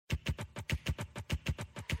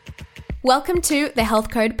Welcome to the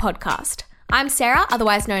Health Code Podcast. I'm Sarah,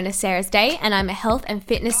 otherwise known as Sarah's Day, and I'm a health and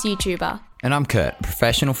fitness YouTuber. And I'm Kurt,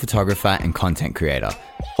 professional photographer and content creator,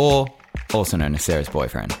 or also known as Sarah's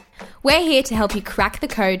boyfriend. We're here to help you crack the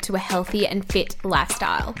code to a healthy and fit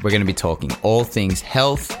lifestyle. We're going to be talking all things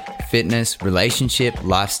health, fitness, relationship,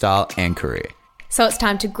 lifestyle, and career. So it's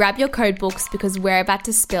time to grab your code books because we're about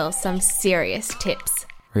to spill some serious tips.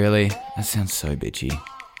 Really? That sounds so bitchy.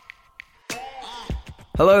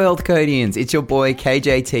 Hello Health Codians, it's your boy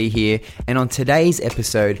KJT here, and on today's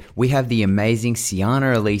episode we have the amazing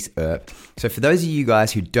Sjana Earp. So for those of you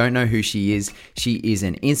guys who don't know who she is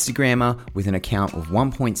an Instagrammer with an account of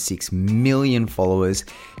 1.6 million followers.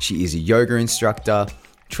 She is a yoga instructor,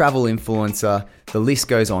 travel influencer, the list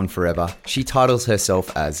goes on forever. She titles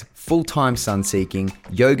herself as full-time sun-seeking,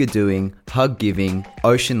 yoga-doing, hug-giving,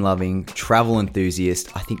 ocean-loving, travel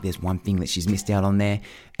enthusiast. I think there's one thing that she's missed out on there,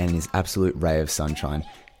 and is absolute ray of sunshine.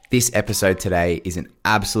 This episode today is an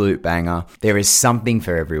absolute banger. There is something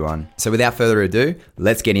for everyone. So without further ado,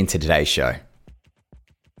 let's get into today's show.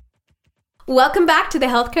 Welcome back to the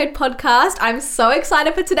Health Code Podcast. I'm so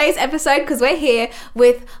excited for today's episode because we're here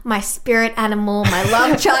with my spirit animal, my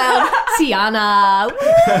love child, Sjana,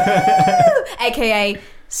 aka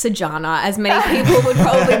Sjana, as many people would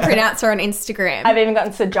probably pronounce her on Instagram. I've even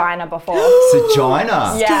gotten Sajina before.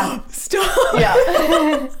 Sajina? Yeah. Stop. Yeah.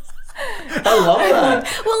 I love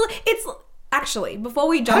that. Well, it's actually, before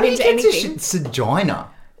we jump How do you into get anything. to Sajina?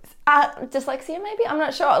 Dyslexia maybe? I'm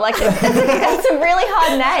not sure. Like, it's a really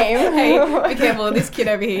hard name. Hey, be careful, this kid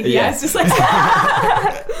over here. Yeah. It's just like...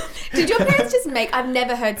 Did your parents just make... I've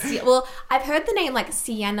never heard... Well, I've heard the name like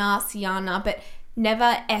Sjana, but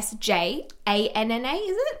never S-J-A-N-N-A,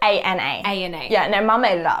 is it? A-N-A. A-N-A. Yeah, no, Mum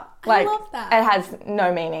made it up. I love that. It has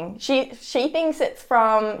no meaning. She thinks it's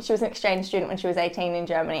from... She was an exchange student when she was 18 in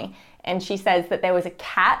Germany, and she says that there was a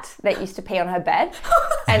cat that used to pee on her bed,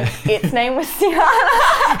 and its name was Sjana.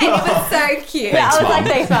 And it was so cute. Yeah, I was Mum. like,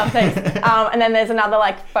 thanks, Mum, thanks. And then there's another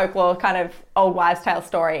like folklore kind of old wives' tale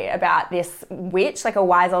story about this witch, like a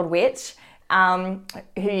wise old witch, who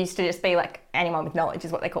used to just be like, anyone with knowledge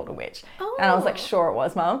is what they called a witch. Oh. And I was like, sure it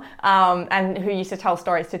was, Mum. And who used to tell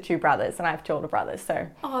stories to two brothers, and I have two older brothers, so.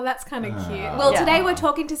 Oh, that's kind of cute. Well, Yeah. today we're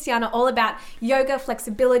talking to Sjana all about yoga,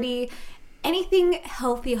 flexibility, anything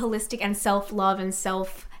healthy, holistic, and self-love and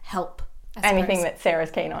self-help. I Anything suppose. that Sarah's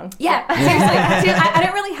keen on. Yeah, seriously. See, I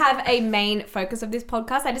don't really have a main focus of this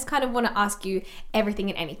podcast. I just kind of want to ask you everything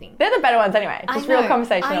and anything. They're the better ones anyway. Just real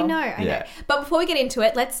conversational. I know. Yeah. But before we get into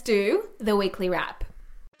it, let's do the weekly wrap.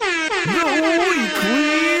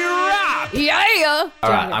 Yeah. All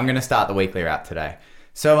right, I'm going to start the weekly wrap today.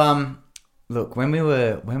 So, look, when we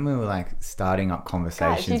were like starting up Guys,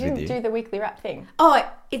 conversations you with didn't you. do the weekly wrap thing. Oh,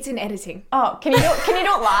 it's in editing. Oh, can you do it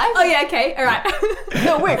live? Oh, yeah, okay. All right.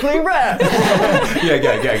 The weekly wrap. Yeah,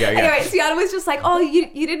 go. Anyway, Sjana was just like, oh, you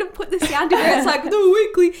didn't put the sound in there. It's like, the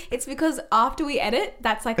weekly. It's because after we edit,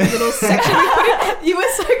 that's like a little section we put in. You were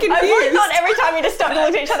so confused. I really thought every time you just stopped and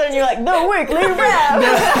looked at each other and you're like, the weekly wrap.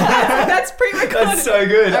 That's pre-recorded. That's so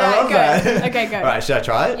good. All I right, love go. that. Okay, go. All right, should I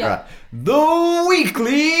try it? Yeah. All right. The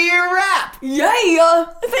weekly wrap. Yeah.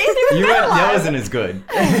 It's easy with That wasn't as good.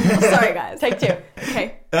 Sorry, guys. Take two.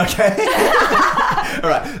 Okay. Okay. All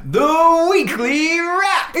right. The weekly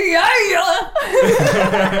wrap. Yeah.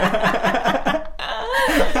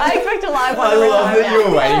 I expect a live one. I love that you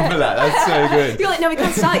were waiting for that. That's so good. You're like, no, we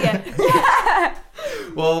can't start yet.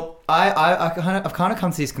 Well, I've kind of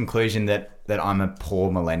come to this conclusion that I'm a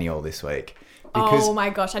poor millennial this week. Oh my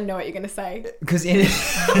gosh, I know what you're going to say. Because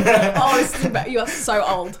Oh, you are so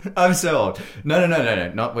old. I'm so old. No,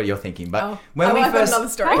 not what you're thinking. But Oh. when Oh, we I've got first another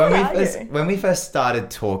story. when we first started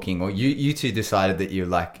talking, or you two decided that you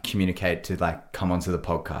like communicate to like come onto the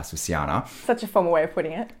podcast with Sjana. Such a formal way of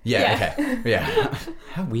putting it. Yeah. Okay. Yeah.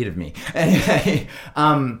 How weird of me. Anyway,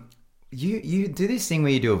 you do this thing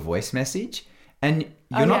where you do a voice message. And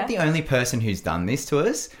you're not the only person who's done this to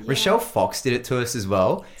us. Yeah. Rochelle Fox did it to us as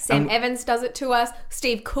well. Sam Evans does it to us.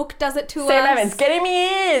 Steve Cook does it to us. Sam Evans, get him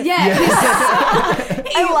ears. Yeah.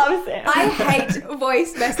 I love Sam. I hate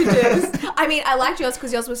voice messages. I mean, I liked yours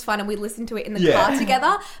because yours was fun and we listened to it in the car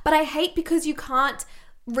together. But I hate because you can't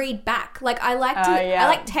read back. Like I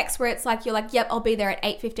like text where it's like, you're like, yep, I'll be there at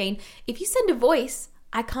 8:15. If you send a voice,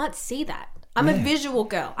 I can't see that. I'm a visual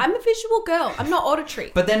girl. I'm not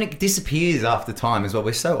auditory. But then it disappears after time as well.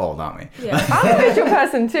 We're so old, aren't we? Yeah. I'm a visual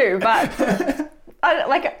person too, but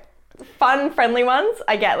like fun, friendly ones,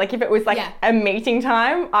 I get. Like if it was like a meeting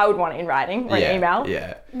time, I would want it in writing or an email.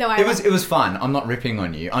 Yeah. No, it was fun. I'm not ripping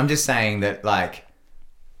on you. I'm just saying that like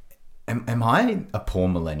Am I a poor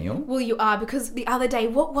millennial? Well, you are, because the other day,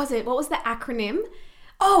 what was it? What was the acronym?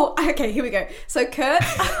 Oh, okay, here we go. So Kurt,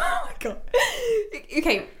 oh my God.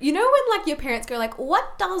 Okay, you know when like your parents go like,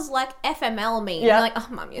 what does like FML mean? Yeah. You're like, oh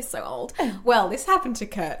mum, you're so old. Well, this happened to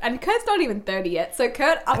Kurt, and Kurt's not even 30 yet. So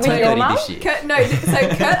Kurt uploaded your mum? Kurt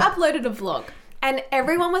uploaded a vlog. And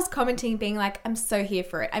everyone was commenting, being like, I'm so here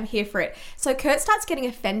for it. I'm here for it. So Kurt starts getting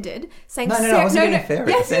offended, saying, No, I wasn't getting offended.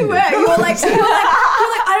 Yes, you were. You were like,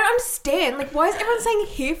 I don't understand. Like, why is everyone saying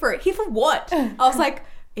here for it? Here for what? I was like,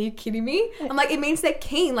 are you kidding me? I'm like, it means they're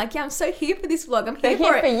keen. Like, yeah, I'm so here for this vlog. I'm here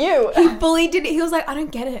for it. They're here for you. He fully did it. He was like, I don't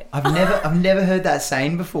get it. I've never heard that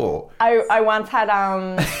saying before. I once had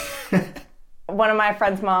one of my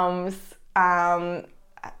friend's mums, one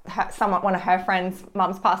of her friends'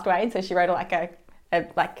 mums passed away, and so she wrote a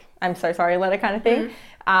I'm so sorry letter kind of thing.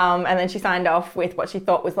 And then she signed off with what she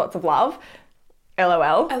thought was lots of love.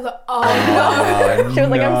 LOL. No. She was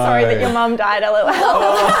like, I'm sorry that your mum died, LOL.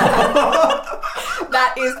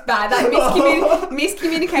 That is bad. That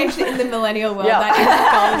miscommunication in the millennial world. Yep. That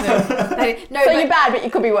is golden. You're bad, but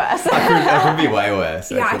you could be worse. I could be way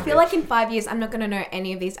worse. Yeah, I feel like in 5 years, I'm not going to know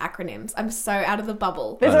any of these acronyms. I'm so out of the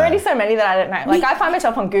bubble. There's already so many that I don't know. Like, I find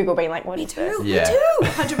myself on Google being like, what is this? Me too.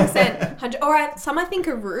 100%. Or some I think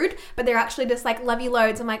are rude, but they're actually just like, love you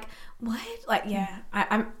loads. I'm like, what? Like, yeah.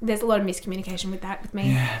 There's a lot of miscommunication with that with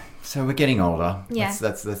me. Yeah. So we're getting older. Yeah.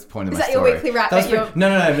 That's the point of my story. Is that your weekly wrap? No.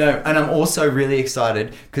 And I'm also really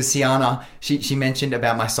excited because Sjana, she mentioned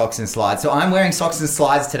about my socks and slides. So I'm wearing socks and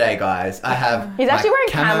slides today, guys. I have. He's actually wearing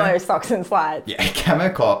camo socks and slides. Yeah, camo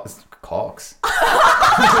cocks. Well,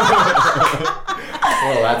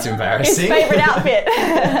 that's embarrassing. His favourite outfit.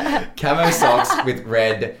 Camo socks with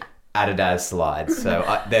red Adidas slides.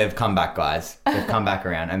 So they've come back, guys. They've come back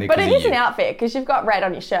around. But it is an outfit because you've got red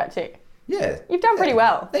on your shirt too. Yeah. You've done pretty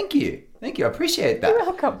well. Thank you. I appreciate that. You're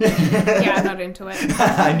welcome. Yeah, I'm not into it.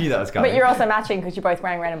 I knew that was coming. But you're also matching because you're both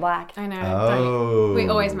wearing red and black. I know. Oh. We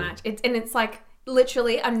always match. It's like,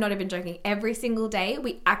 literally, I'm not even joking. Every single day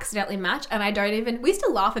we accidentally match, and we used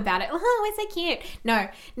to laugh about it. Oh, we're so cute. No,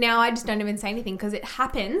 now I just don't even say anything because it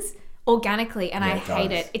happens organically, and I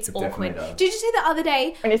hate it. It's awkward. Did you see the other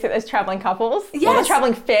day when you see those traveling couples? Yes. Or the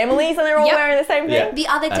traveling families, and they're all wearing the same thing? Yeah. The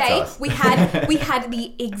other day we had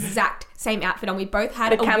the exact same outfit on. We both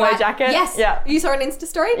had the camo jacket. Yes. Yeah. You saw an Insta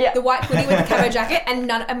story? Yeah. The white hoodie with the camo jacket,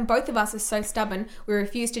 and both of us are so stubborn. We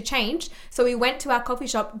refused to change. So we went to our coffee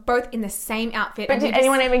shop both in the same outfit. But did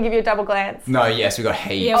anyone even give you a double glance? No, yes, we got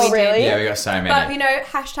heaps. Yeah, we really? Yeah, we got so many. But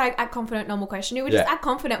hashtag at confident normal question. We were just at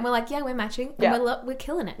confident. We're like, yeah, we're matching. And we're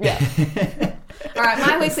killing it. Yeah. All right,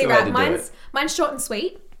 my weekly wrap. Mine's short and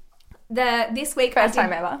sweet. This week, first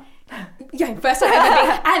time ever. Yeah, first time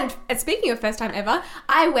ever. And speaking of first time ever,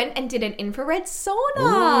 I went and did an infrared sauna.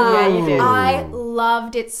 Ooh, yeah, you did. I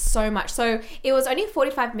loved it so much. So it was only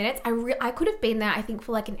 45 minutes. I could have been there, I think,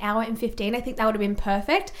 for like an hour and 15. I think that would have been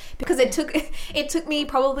perfect because it took me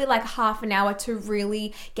probably like half an hour to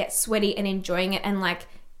really get sweaty and enjoying it and like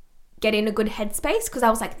get in a good headspace because I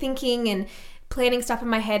was like thinking and planning stuff in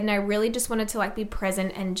my head, and I really just wanted to like be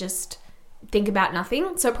present and just think about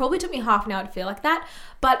nothing. So it probably took me half an hour to feel like that.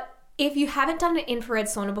 But if you haven't done an infrared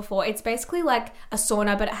sauna before, it's basically like a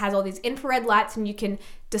sauna, but it has all these infrared lights, and you can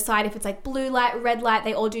decide if it's like blue light, red light.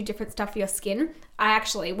 They all do different stuff for your skin.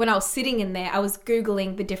 When I was sitting in there, I was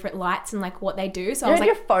Googling the different lights and like what they do. So I was like,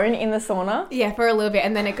 your phone in the sauna? Yeah, for a little bit,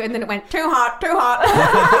 and then it went too hot.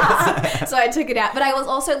 So I took it out. But I was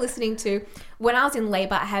also listening to, when I was in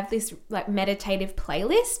labor, I have this like meditative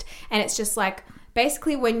playlist, and it's just like,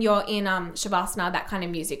 basically when you're in Shavasana, that kind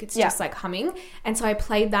of music, it's just like humming. And so I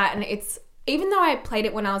played that, and even though I played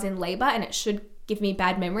it when I was in labor and it should give me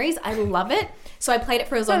bad memories, I love it. So I played it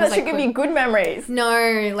for as long as I could. That should give you good memories.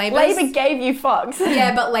 No, labor gave you fucks.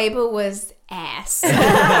 Yeah, but labor was ass. So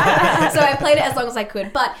I played it as long as I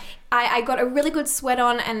could. But I got a really good sweat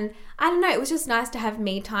on, and I don't know, it was just nice to have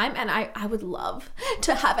me time, and I would love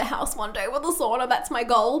to have a house one day with a sauna. That's my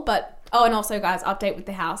goal. But and also, guys, update with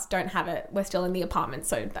the house. Don't have it. We're still in the apartment,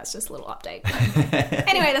 so that's just a little update.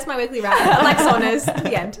 Anyway, that's my weekly wrap. I like saunas.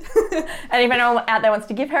 The end. And if anyone out there wants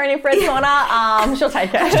to give her an infrared sauna, she'll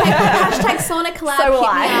take it. Hashtag sauna collab. So will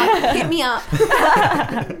I. Hit me up.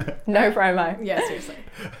 No promo. Yeah, seriously.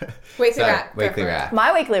 Weekly wrap. Weekly wrap.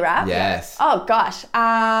 My weekly wrap? Yes. Oh, gosh.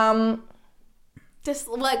 Just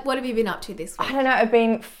like, what have you been up to this week? I don't know. I've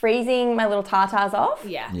been freezing my little tartars off.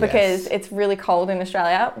 Yeah. Because it's really cold in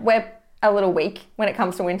Australia. a little weak when it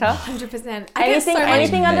comes to winter. 100%.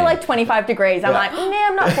 Anything under like 25 degrees, I'm like, nah,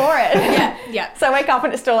 I'm not for it. Yeah. So I wake up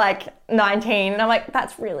and it's still like 19 and I'm like,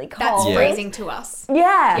 that's really cold. That's freezing to us.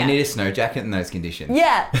 Yeah. You need a snow jacket in those conditions.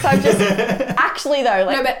 Yeah. So I'm just, actually though,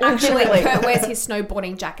 like. No, but actually, Kurt wears his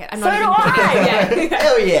snowboarding jacket. I'm not So even do I. kidding. Yeah.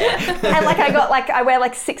 Hell yeah. And like I wear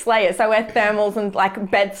like 6 layers. So I wear thermals and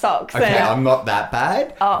like bed socks. Okay, and, I'm not that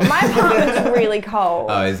bad. Oh, my apartment's really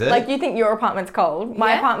cold. Oh, is it? Like you think your apartment's cold.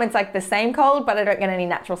 My apartment's like the same cold, but I don't get any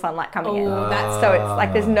natural sunlight coming in. So it's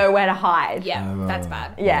like there's nowhere to hide. Yeah, that's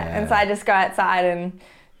bad. Yeah, and so I just go outside and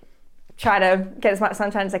try to get as much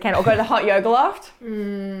sunshine as I can, or go to the hot yoga loft. There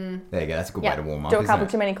you go. That's a good way to warm up. Do a couple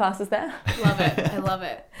too many classes there. Love it. I love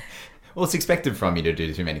it. Well, it's expected from you to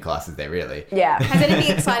do too many classes there, really. Yeah. Has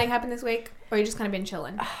anything exciting happened this week, or you just kind of been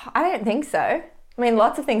chilling? I don't think so. I mean,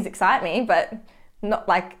 lots of things excite me, but not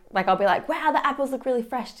like I'll be like, wow, the apples look really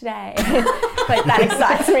fresh today. Like that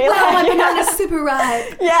excites me. Wow, my banana's super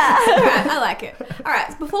ripe. Yeah. All right, I like it. All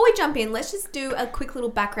right, before we jump in, let's just do a quick little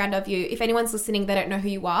background of you. If anyone's listening, they don't know who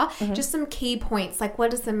you are. Just some key points, like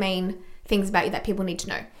what are the main things about you that people need to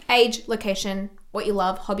know? Age, location, what you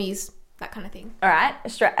love, hobbies, that kind of thing. All right,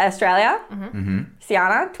 Australia.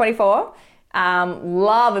 Sjana, 24.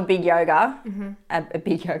 Love a big yoga. A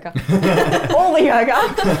big yoga. All the yoga.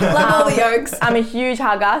 Love all the yokes. I'm a huge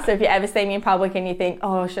hugger, so if you ever see me in public and you think,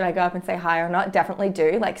 oh, should I go up and say hi or not? Definitely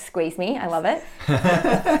do. Like, squeeze me. I love it.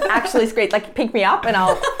 Actually squeeze. Like, pick me up and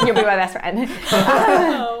you'll be my best friend.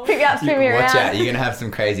 Pick me up, spin me around. Watch out. You're going to have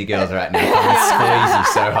some crazy girls right now and squeeze you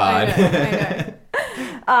so hard.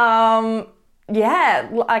 I know. Yeah,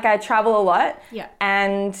 like I travel a lot. Yeah.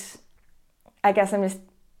 And I guess I'm just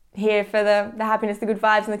here for the happiness, the good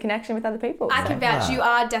vibes, and the connection with other people. I can vouch, you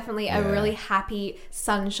are definitely a really happy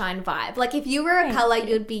sunshine vibe. Like if you were a colour,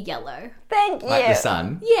 you'd be yellow. Thank you. Like the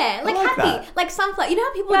sun? Yeah, like happy. that. Like sunflower. You know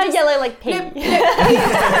how people No, just... yellow like pee. Yellow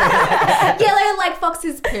like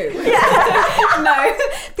fox's poo. No,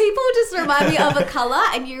 people just remind me of a colour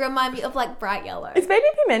and you remind me of like bright yellow. Is baby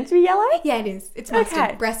pee meant to be yellow? Yeah, it is. It's mustard.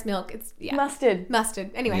 Okay. Breast milk. It's Mustard. Mustard.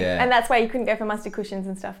 Anyway. Yeah. And that's why you couldn't go for mustard cushions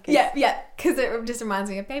and stuff. Yeah, because it just reminds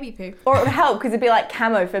me of baby poo. Or it would help because it'd be like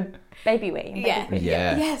camo for baby wee. Yeah. Baby poo.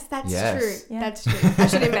 Yeah. Yes, that's Yes. true. That's true. I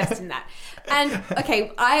should invest in that. And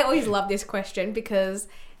okay, I always love this question because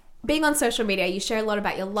being on social media, you share a lot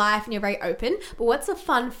about your life and you're very open. But what's a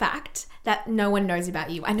fun fact that no one knows about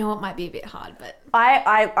you? I know it might be a bit hard, but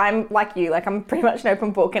I'm like you. Like I'm pretty much an open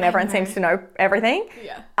book, and everyone seems to know everything.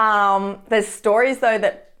 yeah. There's stories though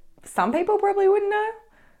that some people probably wouldn't know,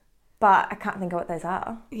 but I can't think of what those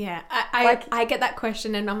are. Yeah, I get that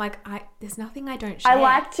question and I'm like, there's nothing I don't share. I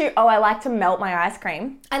like to melt my ice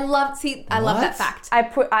cream. I love that fact. I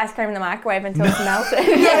put ice cream in the microwave until it's melted.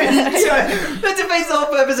 That defeats the whole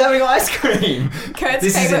purpose of having ice cream. Kurt's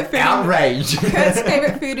This is favorite an food. outrage. Kurt's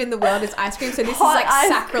favorite food in the world is ice cream, so this Hot is like ice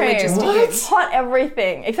sacrilegious cream. to you. Hot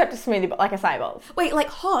everything except a smoothie, but like acai bowls. Wait, like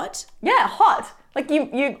hot? Yeah, hot. Like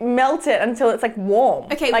you melt it until it's like warm.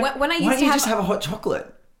 Okay, like, when I Why used don't to you have... just have a hot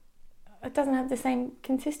chocolate? it doesn't have the same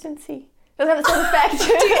consistency. It doesn't have the same effect.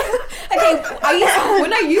 Okay,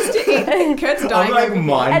 when I used to eat, Kurt's dying. I'm like over here.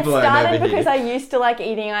 mind It blown started over because here. I used to like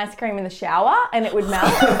eating ice cream in the shower and it would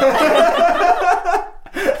melt.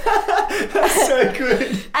 That's so good.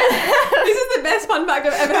 This is the best fun fact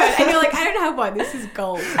I've ever heard. And you're like, I don't have one. This is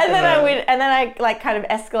gold. And then I like kind of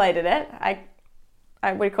escalated it.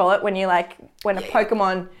 I would call it when a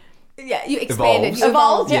Pokemon Yeah, you expanded. Evolves. You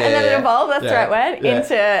evolved, Yeah, and then yeah, it evolved, that's yeah, the right word, yeah.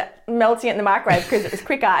 into melting it in the microwave because it was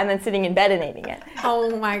quicker, and then sitting in bed and eating it.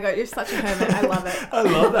 Oh my god, you're such a hermit. I love it. I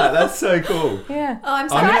love that. That's so cool. Yeah. Oh, I'm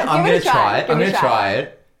so I'm Give it going to a try it. Give I'm it a going to try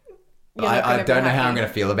it. You're not I gonna be don't know how happy. I'm going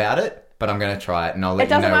to feel about it, but I'm going to try it and I'll let It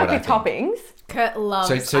you know doesn't what work I with think. toppings. Kurt loves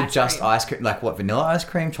So ice just cream. ice cream, like what, vanilla ice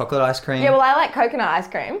cream, chocolate ice cream? Yeah, well, I like coconut ice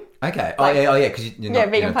cream. Okay. like- Oh yeah, because you're not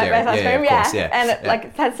Vegan you're not plant-based dairy. ice cream, Of course, yeah. And it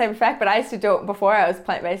had the same effect, but I used to do it before I was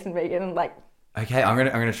plant-based and vegan, and like... Okay, I'm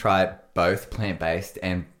gonna try it both plant-based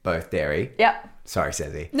and both dairy. Yep. Sorry,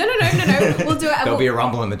 Sezzy. No. We'll do it. There'll be a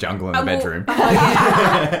rumble in the jungle in the bedroom. Oh,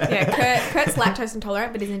 yeah. Kurt's lactose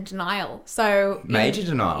intolerant, but is in denial. So Major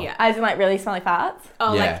denial. Yeah. As in like really smelly farts.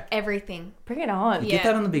 Oh, Yeah. like everything. Bring it on. Yeah.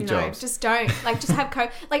 that on the big no, jobs. Just don't. Like, just have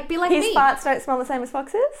like be like His me. farts don't smell the same as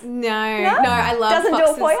Fox's? No, I love Doesn't do it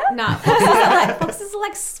foxes. for you? Nah, foxes are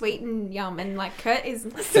like sweet and yum, and like Kurt is.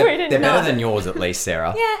 They're better than yours, at least,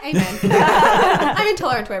 Sarah. Yeah, amen. I'm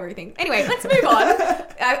intolerant to everything. Anyway, let's move on.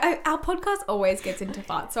 Our podcast always gets into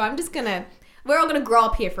farts, so I'm just gonna. We're all gonna grow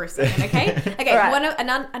up here for a second, okay? Okay.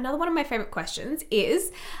 Right. Another one of my favorite questions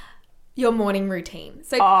is, your morning routine.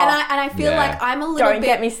 So, and I feel like I'm a little bit... Don't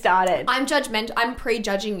get me started. I'm judgmental. I'm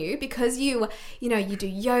prejudging you because you do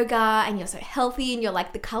yoga and you're so healthy and you're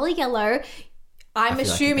like the color yellow. I'm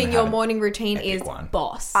assuming your morning routine is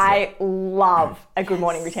boss. I love a good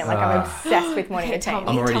morning routine. Like I'm obsessed with morning routines.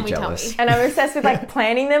 I'm already jealous. And I'm obsessed with like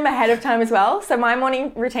planning them ahead of time as well. So my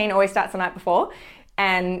morning routine always starts the night before,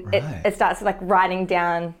 and it starts with like writing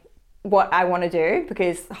down what I want to do,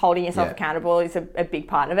 because holding yourself accountable is a big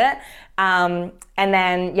part of it. And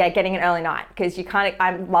then getting an early night, because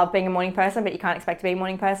I love being a morning person, but you can't expect to be a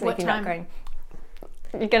morning person if you're not going.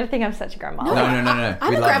 You're going to think I'm such a grandma. No.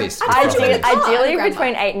 We love this. Ideally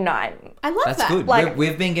between 8 and 9. I love that. That's good. Like,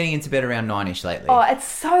 we've been getting into bed around 9ish lately. Oh, it's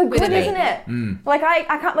so good, isn't it? Like,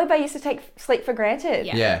 I can't believe I used to take sleep for granted.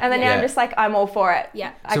 Yeah. And then now I'm just like, I'm all for it.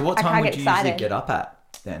 Yeah. So what time would you usually get up at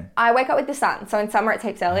then? I wake up with the sun. So in summer, it's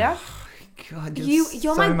heaps earlier. God, you're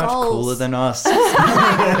so my much goals. cooler than us. You're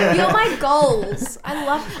my goals.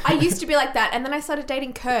 I used to be like that, and then I started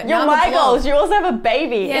dating Kurt. You're my goals. You also have a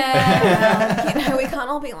baby. Yeah. We can't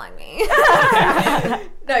all be like me.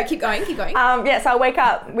 No, keep going. So I wake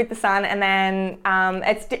up with the sun, and then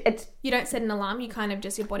it's. You don't set an alarm. You kind of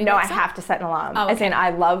just your body. No, I wakes up? have to set an alarm. Oh, okay. As in,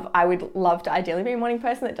 I would love to ideally be a morning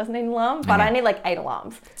person that doesn't need an alarm, but I need like 8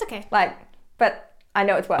 alarms. It's okay. But I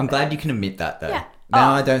know it's worth it. I'm glad you can admit that though. Yeah.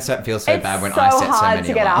 Now I don't feel so bad when I set so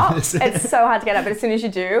many alarms. It's so hard to get up, but as soon as you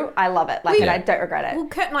do, I love it. And I don't regret it. Well,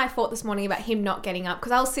 Kurt and I fought this morning about him not getting up,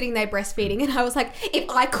 because I was sitting there breastfeeding and I was like, if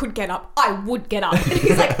I could get up, I would get up. And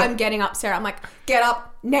he's like, I'm getting up, Sarah. I'm like, get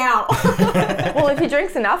up now. Well, if he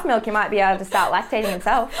drinks enough milk, he might be able to start lactating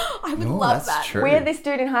himself. I would love that. True. We had this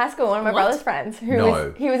dude in high school, one of my brother's friends, he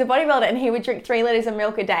was a bodybuilder, and he would drink 3 litres of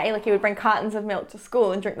milk a day. Like, he would bring cartons of milk to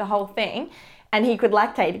school and drink the whole thing. And he could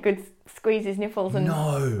lactate. He could squeeze his nipples, and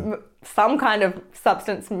some kind of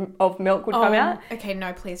substance of milk would come out. Okay,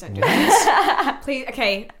 no, please don't do that. Please,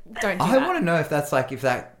 okay, don't do that. I want to know if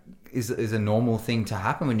that is a normal thing to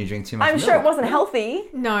happen when you drink too much milk. I'm sure it wasn't healthy.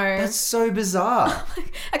 No. That's so bizarre.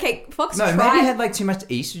 Okay, Fox tried. Maybe he had like too much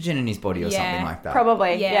estrogen in his body or something like that.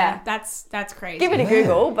 Probably, yeah. That's crazy. Give it a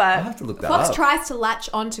Google, but... I'll have to look that Fox up. tries to latch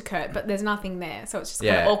onto Kurt, but there's nothing there, so it's just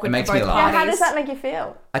kind of awkward it makes for me both laugh. parties. How does that make you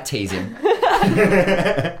feel? I tease him. Well,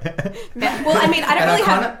 I mean, I don't really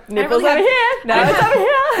have... Nipples over here. No, it's over here.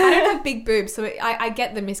 I don't have big boobs, so I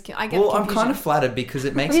get the Well, I'm kind of flattered because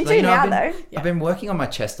it makes... You do now, though. I've been working on my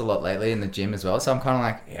chest a lot lately in the gym as well, so I'm kind of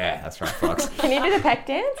like, yeah, that's right, Fox. Can you do the pec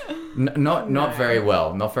dance? Not very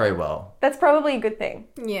well. Not very well. That's probably a good thing.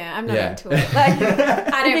 Yeah, I'm not into it. Like,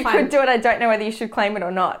 if you could do it, I don't know whether you should claim it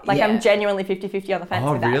or not. Like, I'm genuinely 50-50 on the fence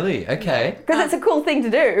with that. Oh, really? Okay. Because it's a cool thing to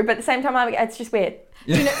do, but at the same time, it's just weird.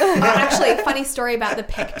 Actually, funny story about the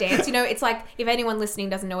pec dance. It's like, if anyone listening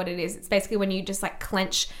doesn't know what it is, it's basically when you just like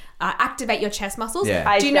clench, activate your chest muscles.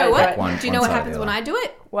 Yeah. Do you know what? Do you know what happens when I do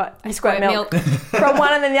it? What? I squirt milk from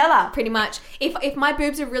one and then the other. Pretty much. If my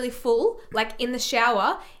boobs are really full, like in the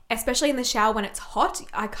shower, especially in the shower when it's hot,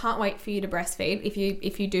 I can't wait for you to breastfeed.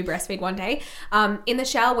 If you do breastfeed one day, in the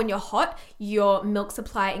shower when you're hot, your milk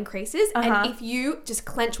supply increases, and if you just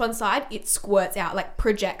clench one side, it squirts out, like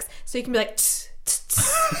projects. So you can be like.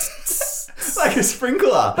 Like a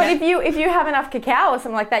sprinkler. But if you have enough cacao or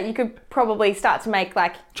something like that, you could probably start to make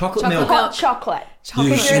like chocolate milk. Hot chocolate.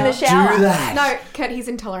 You should in the shower. do that. No, Kurt, he's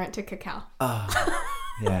intolerant to cacao.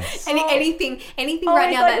 Yes. Anything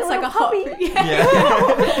right now that's like a hot food.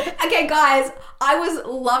 Yeah. Okay, guys, I was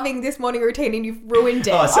loving this morning routine and you've ruined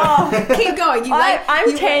it. Keep going.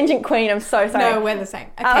 I'm tangent queen. I'm so sorry. No, we're the same.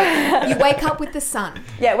 Okay. You wake up with the sun.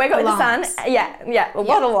 Yeah, wake up with the sun. Yeah. A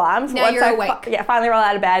lot of alarms. Now you're awake. Finally roll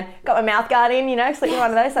out of bed. Got my mouth guard in, sleeping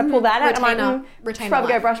on one of those. So I pull that out. Retainer.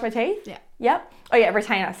 Probably go brush my teeth. Yeah. Yep. Oh yeah,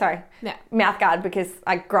 retainer, sorry. Yeah. Mouth guard because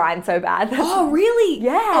I grind so bad. Oh, really?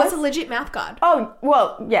 Yeah. Oh, it's a legit mouth guard. Oh,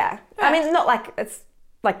 well, yeah. I mean, not like it's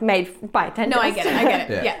like made by a dentist. No, I get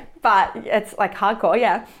it. Yeah. But it's like hardcore,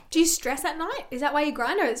 yeah. Do you stress at night? Is that why you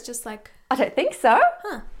grind, or it's just like... I don't think so.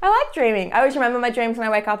 Huh. I like dreaming. I always remember my dreams when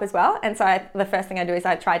I wake up as well. And so the first thing I do is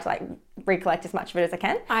I try to like recollect as much of it as I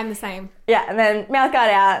can. I'm the same. Yeah, and then mouth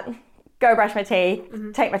guard out, go brush my teeth,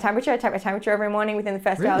 take my temperature. I take my temperature every morning within the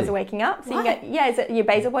first 2 hours of waking up. So you get, is it your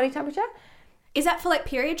basal body temperature? Is that for like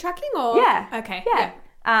period tracking or? Yeah. Okay.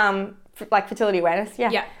 Yeah. Like fertility awareness.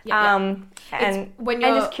 Yeah. And when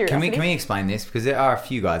you're... and just curiosity. Can we explain this? Because there are a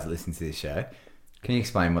few guys that listen to this show. Can you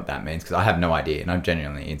explain what that means? Because I have no idea and I'm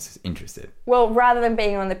genuinely interested. Well, rather than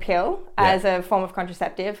being on the pill as a form of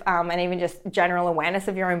contraceptive and even just general awareness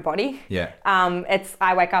of your own body,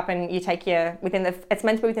 I wake up and you take it's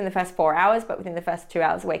meant to be within the first 4 hours, but within the first 2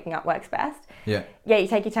 hours waking up works best. Yeah. Yeah, you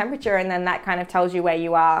take your temperature and then that kind of tells you where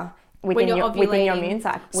you are within your immune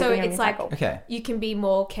cycle. So it's like okay. you can be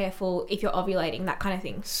more careful if you're ovulating, that kind of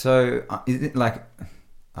thing. So is it like,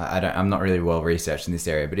 I'm not really well researched in this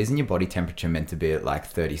area, but isn't your body temperature meant to be at like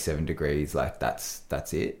 37 degrees? Like that's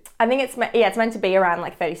it? I think it's meant to be around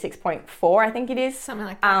like 36.4, I think it is. Something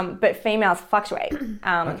like that. But females fluctuate.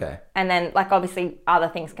 Okay. And then like obviously other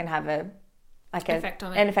things can have an effect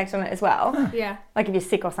on it as well. Huh. Yeah. Like if you're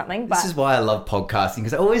sick or something. But this is why I love podcasting,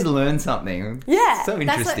 because I always learn something. Yeah. It's so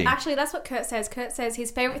interesting. That's what Kurt says. Kurt says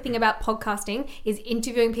his favourite thing about podcasting is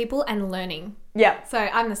interviewing people and learning. Yeah. So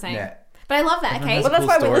I'm the same. Yeah. But I love that, okay? Well, that's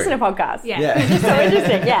why we listen to podcasts. Yeah. It's so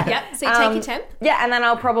interesting, yeah. Yep. So you take your temp? Yeah, and then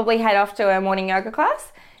I'll probably head off to a morning yoga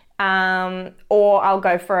class. Or I'll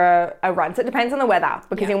go for a run. So it depends on the weather,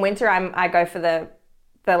 because in winter I go for the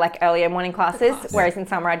like earlier morning classes, whereas in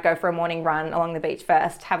summer I'd go for a morning run along the beach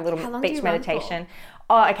first, have a little beach meditation.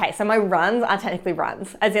 Oh, okay. So my runs are technically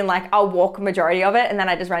runs, as in like I'll walk a majority of it and then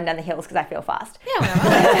I just run down the hills because I feel fast. Yeah,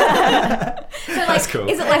 whatever. So like, that's cool.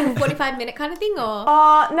 Is it like a 45-minute kind of thing, or? No,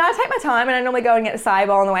 I take my time and I normally go and get a acai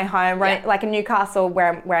bowl on the way home. Right, like in Newcastle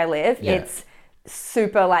where I live, it's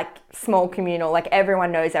super like small communal, like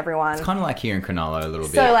everyone knows everyone. It's kind of like here in Cronulla a little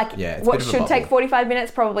bit. So like it's what should take 45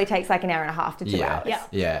 minutes probably takes like an hour and a half to 2 hours.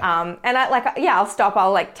 Yeah. And I'll stop,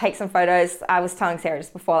 I'll like take some photos. I was telling Sarah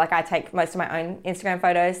just before, like I take most of my own Instagram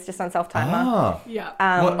photos just on self-timer. Oh.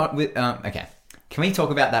 Yeah. Okay. Can we talk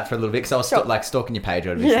about that for a little bit? Because I was stalking your page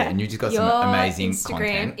obviously, and you just got some amazing Instagram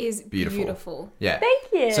content. is beautiful. Yeah. Thank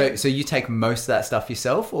you. So you take most of that stuff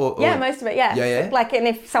yourself, or yeah, most of it. Yeah. Yeah. Like, and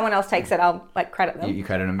if someone else takes it, I'll like credit them. You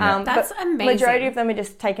credit them. Yeah. That's but amazing. Majority of them are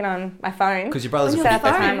just taken on my phone. Because your brother's a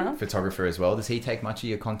phone. photographer as well. Does he take much of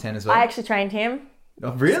your content as well? I actually trained him.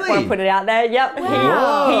 Oh, really? Want to put it out there? Yep.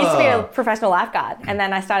 Wow. He used to be a professional lifeguard, and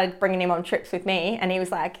then I started bringing him on trips with me, and he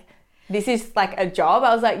was like, this is like a job.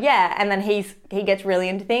 I was like, yeah. And then he gets really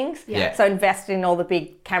into things. Yeah. So invested in all the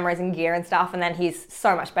big cameras and gear and stuff. And then he's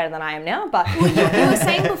so much better than I am now. But you were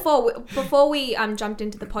saying before we jumped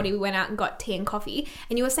into the potty, we went out and got tea and coffee.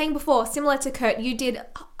 And you were saying before, similar to Kurt, you did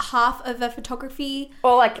half of a photography.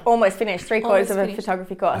 Or like almost finished, 3/4 of a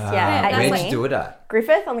photography course. At Where'd uni. you do it at?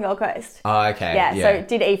 Griffith on the Gold Coast. Oh, okay. Yeah. So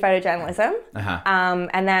did e-photojournalism.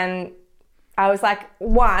 And then I was like,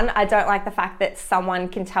 one, I don't like the fact that someone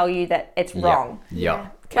can tell you that it's wrong. Yeah.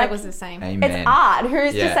 Kurt was the same. Amen. It's art.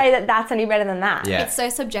 Who's to say that that's any better than that? Yeah. It's so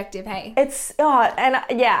subjective, hey? So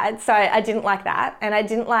I didn't like that. And I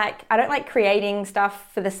don't like creating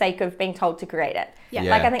stuff for the sake of being told to create it. Yeah.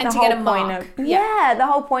 Like I think and the to whole get a point mark. of the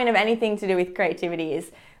whole point of anything to do with creativity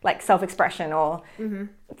is like self-expression or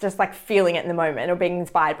just like feeling it in the moment or being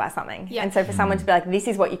inspired by something. Yeah. And so for someone to be like, this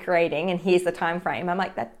is what you're creating and here's the time frame, I'm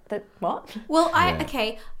like, that what? Well, I'm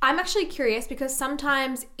actually curious because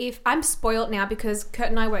sometimes if I'm spoiled now because Kurt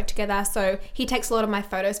and I work together, so he takes a lot of my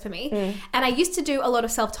photos for me. And I used to do a lot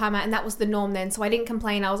of self-timer and that was the norm then, so I didn't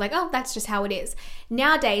complain. I was like, oh, that's just how it is.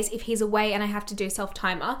 Nowadays, if he's away and I have to do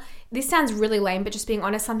self-timer, this sounds really lame, but just being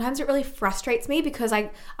honest, sometimes it really frustrates me because I'm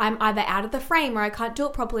either out of the frame or I can't do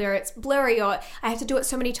it properly or it's blurry or I have to do it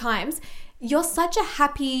so many times. You're such a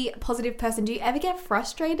happy, positive person. Do you ever get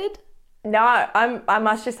frustrated? No, I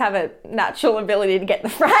must just have a natural ability to get the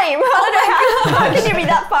frame. I don't know how can you be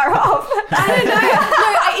that far off? I don't know.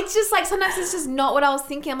 No, it's just like sometimes it's just not what I was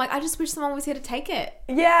thinking. I'm like, I just wish someone was here to take it.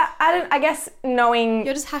 Yeah, I guess knowing...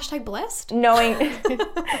 You're just #blessed? Knowing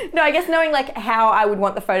like how I would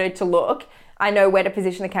want the photo to look, I know where to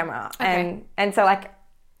position the camera. Okay. And so like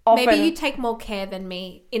often... Maybe you take more care than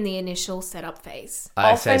me in the initial setup phase.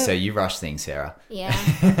 I say so. You rush things, Sarah. Yeah.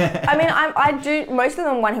 I mean, I do most of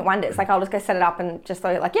them one-hit wonders. Like I'll just go set it up and just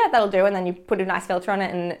go like, yeah, that'll do. And then you put a nice filter on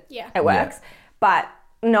it and it works. Yeah. But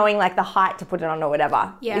knowing like the height to put it on or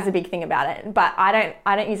whatever is a big thing about it. But I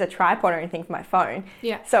don't use a tripod or anything for my phone.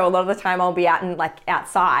 Yeah. So a lot of the time I'll be out and like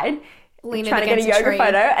outside trying to get a yoga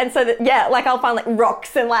photo, and so like I'll find like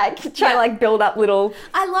rocks and like try to like build up little.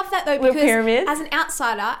 I love that though because pyramids. As an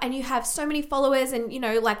outsider and you have so many followers and you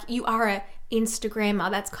know like you are a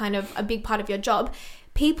Instagrammer, that's kind of a big part of your job.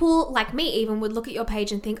 People like me even would look at your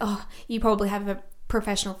page and think, oh, you probably have a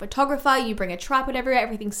professional photographer, you bring a tripod everywhere,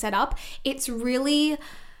 everything's set up. It's really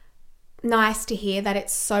nice to hear that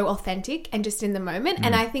it's so authentic and just in the moment.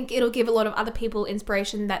 And I think it'll give a lot of other people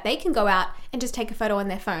inspiration that they can go out and just take a photo on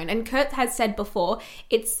their phone. And Kurt has said before,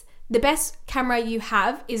 it's the best camera you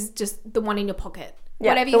have is just the one in your pocket.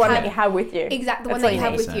 whatever the one that you have with you. Exactly, the one that you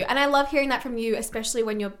have with you. And I love hearing that from you, especially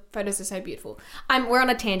when your photos are so beautiful. We're on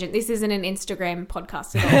a tangent. This isn't an Instagram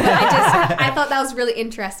podcast at all. But I thought that was really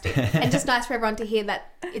interesting and just nice for everyone to hear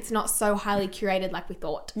that it's not so highly curated like we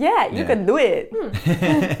thought. Yeah, you can do it.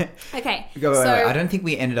 Okay. Wait. I don't think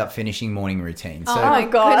we ended up finishing morning routine. So, oh my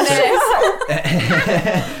gosh.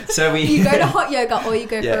 So you go to hot yoga or you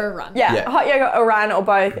go for a run. Yeah, hot yoga or run or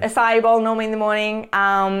both. Acai bowl normally in the morning.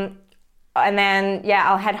 And then,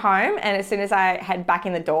 I'll head home. And as soon as I head back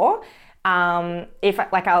in the door, I'll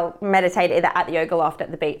meditate either at the yoga loft,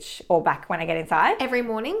 at the beach, or back when I get inside. Every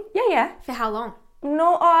morning? Yeah. For how long?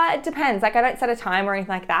 No, it depends. Like, I don't set a time or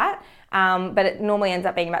anything like that. But it normally ends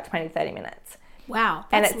up being about 20 to 30 minutes. Wow,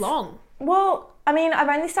 that's long. Well, I mean, I've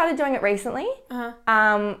only started doing it recently.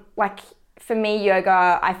 Like, for me,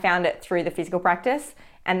 yoga, I found it through the physical practice.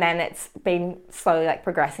 And then it's been slowly, like,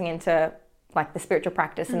 progressing into like the spiritual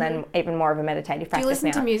practice and then even more of a meditative practice. Do you listen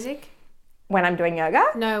now. to music? When I'm doing yoga?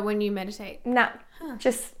 No, when you meditate. No,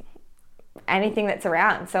 just anything that's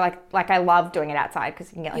around. So like I love doing it outside because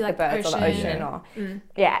you can get like the birds or the ocean or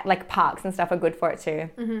like parks and stuff are good for it too.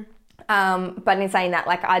 But in saying that,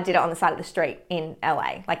 like I did it on the side of the street in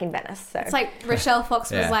LA, like in Venice. So it's like Rochelle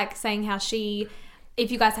Fox was like saying how she, if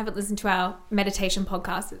you guys haven't listened to our meditation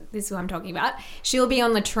podcast, this is who I'm talking about, she'll be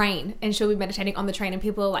on the train and she'll be meditating on the train and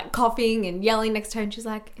people are like coughing and yelling next to her and she's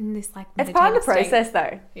like in this like it's part of the process state.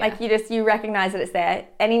 Though. Yeah. Like you recognize that it's there.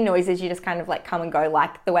 Any noises you just kind of like come and go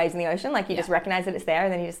like the waves in the ocean. Like you just recognize that it's there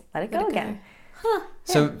and then you just let it go again. Huh.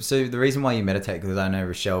 So the reason why you meditate, because I know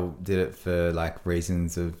Rochelle did it for like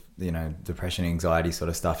reasons of, you know, depression, anxiety sort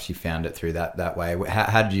of stuff. She found it through that way.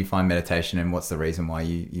 How did you find meditation and what's the reason why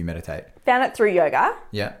you meditate? Found it through yoga.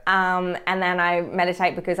 Yeah. And then I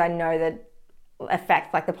meditate because I know the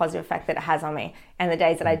effect, like the positive effect that it has on me. And the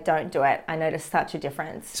days that I don't do it, I notice such a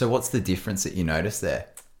difference. So what's the difference that you notice there?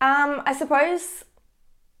 I suppose...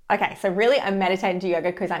 Okay, so really I'm meditating to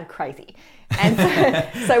yoga because I'm crazy. And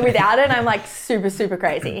so without it, I'm like super, super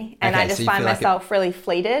crazy. And I just find myself really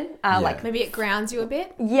fleeted. Like maybe it grounds you a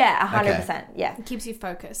bit? Yeah, 100%. Yeah. It keeps you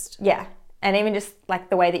focused. Yeah. And even just like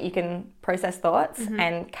the way that you can process thoughts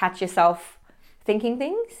and catch yourself thinking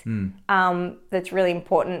things, that's really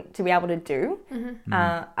important to be able to do.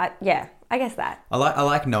 I guess that. I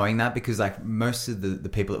like knowing that because like most of the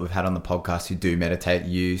people that we've had on the podcast who do meditate,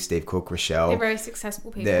 you, Steve Cook, Rochelle. They're very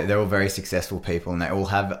successful people. They're all very successful people and they all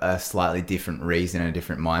have a slightly different reason and a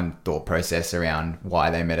different mind thought process around why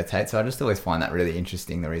they meditate. So I just always find that really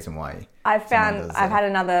interesting, the reason why. I've had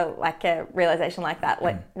another like a realization like that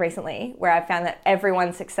recently where I've found that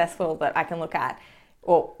everyone successful that I can look at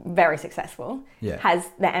or very successful has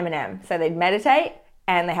the M&M. So they meditate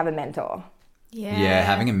and they have a mentor. Yeah,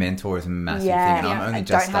 having a mentor is a massive thing, and I'm only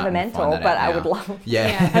just starting to find that out now. I don't have a mentor, but I would love.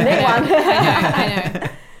 Yeah. I need one. I know.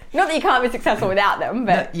 Not that you can't be successful without them,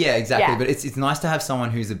 but yeah, exactly. Yeah. But it's nice to have someone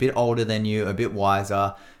who's a bit older than you, a bit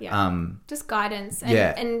wiser. Yeah. Just guidance. And,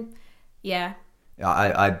 and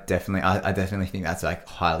I definitely think that's like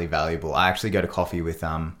highly valuable. I actually go to coffee with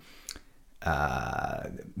so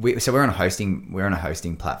we're on a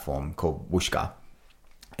hosting platform called Whooshka.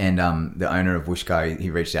 And the owner of Whooshka, he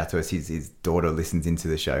reached out to us. His daughter listens into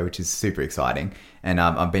the show, which is super exciting. And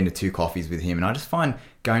I've been to 2 coffees with him. And I just find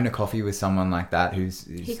going to coffee with someone like that who's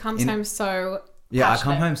he comes home so passionate. I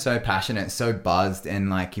come home so passionate, so buzzed. And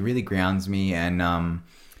like he really grounds me. And,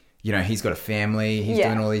 you know, he's got a family. He's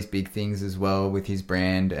doing all these big things as well with his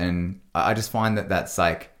brand. And I just find that's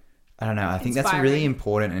like, I don't know. I think that's a really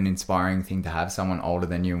important and inspiring thing to have someone older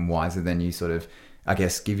than you and wiser than you sort of, I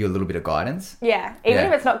guess, give you a little bit of guidance. Yeah. Even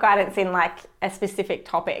if it's not guidance in like a specific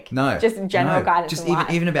topic. No. Just general guidance just in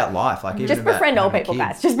life. even about life. Like just befriend old people,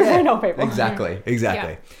 guys. Just befriend old people. Exactly.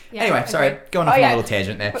 Yeah. Anyway, sorry. Going off on a little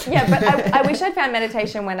tangent there. But I wish I'd found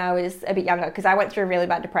meditation when I was a bit younger because I went through really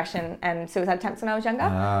bad depression and suicide attempts when I was younger.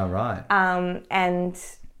 Right. And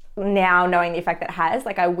now knowing the effect that it has,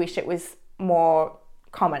 like I wish it was more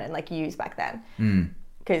common and like used back then.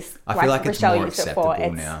 Because I feel like it's more acceptable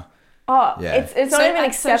now. Oh, yeah. It's not even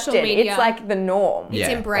accepted. It's like the norm. It's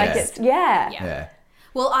embraced. Yeah.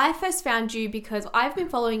 Well, I first found you because I've been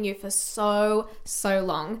following you for so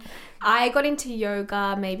long. I got into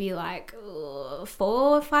yoga maybe like 4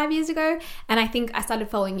 or 5 years ago. And I think I started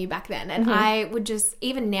following you back then. And I would just,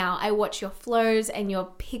 even now, I watch your flows and your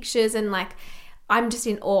pictures and like, I'm just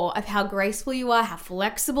in awe of how graceful you are, how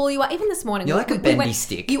flexible you are. Even this morning, You're like a bendy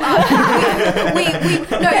stick. You are. You're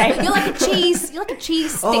like a cheese. You're like a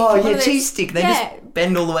cheese stick. Oh yeah, cheese stick. They just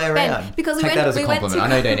bend all the way around. Because Take that as a compliment. I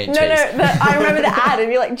know you don't eat cheese. I remember the ad,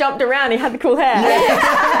 and you like jumped around. You had the cool hair.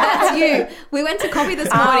 That's you. We went to coffee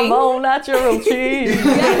this morning. I'm all natural cheese.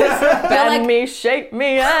 Bend me, shape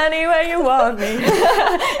me any way you want me.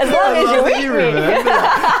 As long as you're with me.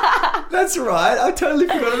 That's right. I totally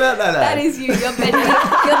forgot about that. That is you. You're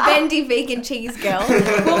bendy vegan cheese girl.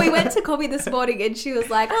 Well, we went to coffee this morning and she was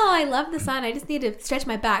like, oh, I love the sun. I just need to stretch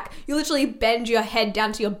my back. You literally bend your head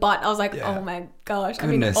down to your butt. I was like, oh my gosh.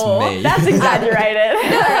 Goodness me. That's exaggerated.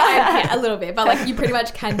 A little bit, but like you pretty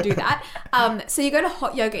much can do that. So you go to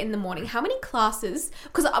hot yoga in the morning. How many classes?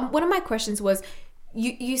 Because one of my questions was,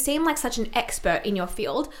 you seem like such an expert in your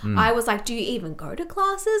field. I was like, do you even go to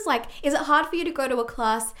classes? Like, is it hard for you to go to a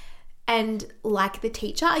class and like the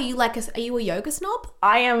teacher? Are you a yoga snob?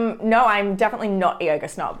 I'm definitely not a yoga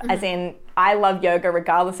snob. As in, I love yoga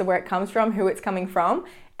regardless of where it comes from, who it's coming from.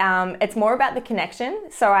 It's more about the connection.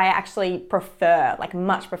 So I actually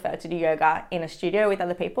much prefer to do yoga in a studio with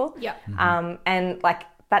other people. Yeah. And like,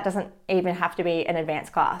 that doesn't even have to be an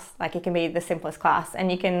advanced class. Like, it can be the simplest class,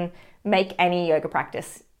 and you can make any yoga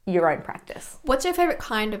practice your own practice. What's your favorite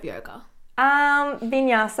kind of yoga?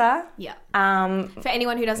 Vinyasa. Yeah. For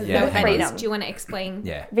anyone who doesn't know what that is, do you want to explain?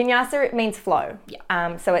 Yeah. Vinyasa, it means flow.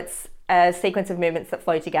 Yeah. So it's a sequence of movements that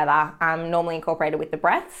flow together, normally incorporated with the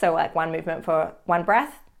breath. So like one movement for one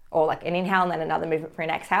breath, or like an inhale and then another movement for an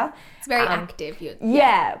exhale. It's very active.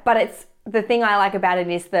 But the thing I like about it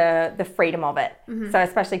is the freedom of it. So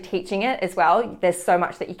especially teaching it as well, there's so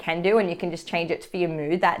much that you can do, and you can just change it for your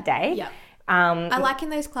mood that day. Yeah. I like in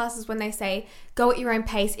those classes when they say, go at your own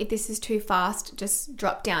pace. If this is too fast, just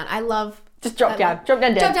drop down. I love... Just drop down dead. Drop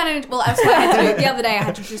down in... Well, that's what I had to do. The other day, I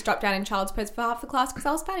had to just drop down in child's pose for half the class because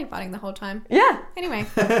I was fanny fighting the whole time. Yeah. Anyway,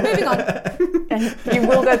 moving on. And you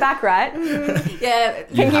will go back, right? Yeah.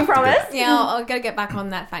 Can you promise? Yeah, I'll gotta get back on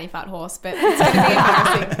that fanny fart horse, but it's going to be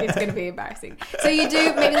embarrassing. It's going to be embarrassing. So you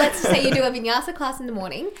do, maybe let's just say you do a vinyasa class in the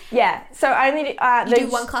morning. Yeah. So I only do... you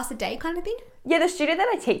do one class a day kind of thing? Yeah, the studio that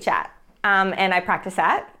I teach at, and I practice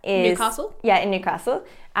at is... Newcastle? Yeah, in Newcastle.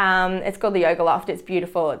 It's called the Yoga Loft. It's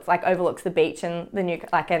beautiful. It's like overlooks the beach and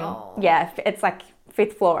it's like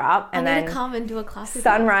 5th floor up. And I'm going to come and do a class.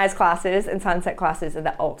 Sunrise classes and sunset classes are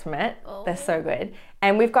the ultimate. Oh. They're so good.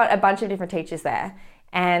 And we've got a bunch of different teachers there.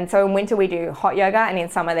 And so in winter we do hot yoga, and in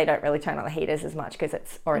summer they don't really turn on the heaters as much because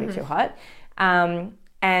it's already too hot.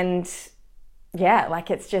 And yeah,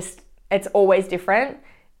 like it's always different.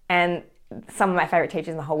 And some of my favorite teachers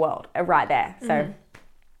in the whole world are right there. So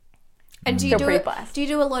and do you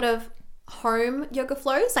do a lot of home yoga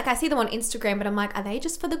flows? Like, I see them on Instagram, but I'm like, are they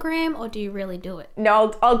just for the gram, or do you really do it?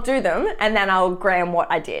 No, I'll do them, and then I'll gram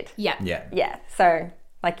what I did. Yeah. So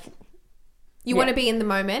like, you want to be in the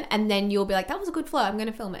moment, and then you'll be like, that was a good flow, I'm going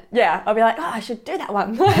to film it. Yeah, I'll be like, oh, I should do that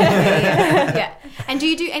one. Yeah. And do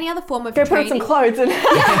you do any other form of training? Go put some clothes in. No,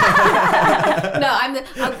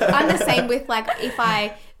 I'm the same with, like, if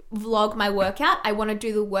I vlog my workout, I want to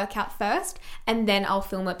do the workout first and then I'll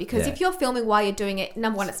film it, because if you're filming while you're doing it,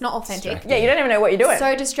 number one, it's not authentic. Yeah, you don't even know what you're doing.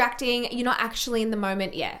 So distracting. You're not actually in the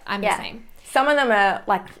moment. Yeah, I'm the same. Some of them are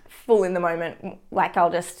like full in the moment. Like,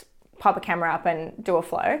 I'll just pop a camera up and do a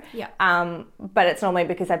flow. Yeah. But it's normally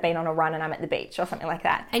because I've been on a run and I'm at the beach or something like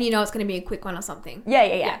that. And you know it's going to be a quick one or something.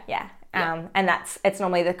 Yeah. And it's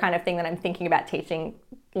normally the kind of thing that I'm thinking about teaching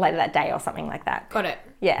later that day or something like that. Got it.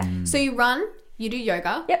 Yeah. So you run, you do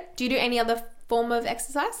yoga. Yep. Do you do any other form of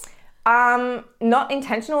exercise? Not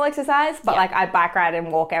intentional exercise, but like I bike ride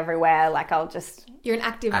and walk everywhere. Like, I'll just... You're an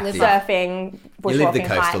active liver. Surfing, bushwalking, you live the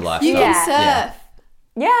coastal life. You can surf.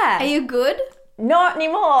 Yeah. Are you good? Not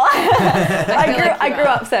anymore. I grew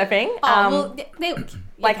up surfing. I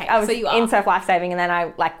was in surf lifesaving, and then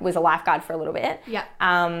I was a lifeguard for a little bit. Yeah.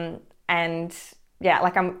 And yeah,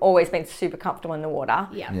 like, I'm always been super comfortable in the water.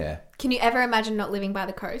 Yeah. Can you ever imagine not living by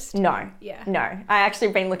the coast? No. Yeah. No. I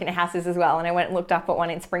actually been looking at houses as well, and I went and looked up at one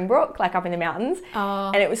in Springbrook, like up in the mountains. Oh.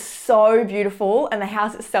 And it was so beautiful, and the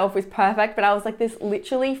house itself was perfect, but I was like, there's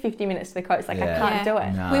literally 50 minutes to the coast. Like, I can't do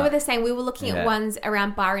it. No. We were the same. We were looking at ones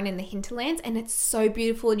around Byron in the hinterlands, and it's so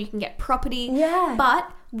beautiful, and you can get property. Yeah.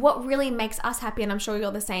 But what really makes us happy, and I'm sure you're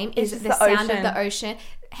the same, is the sound of the ocean.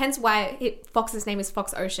 Hence why Fox's name is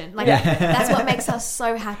Fox Ocean. Like, that's what makes us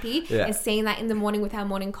so happy, is seeing that in the morning with our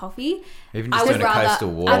morning coffee. Even just doing a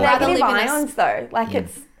coastal walk. Negative ions though. Like,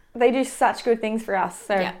 they do such good things for us.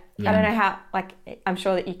 So I don't know how, like, I'm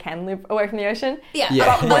sure that you can live away from the ocean. Yeah.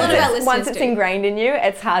 But A lot of our listeners once it's do. ingrained in you,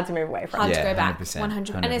 it's hard to move away from. Hard to go back.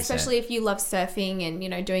 100%. And especially if you love surfing and, you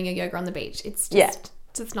know, doing a yoga on the beach. It's just,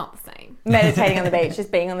 it's not the same. Meditating on the beach,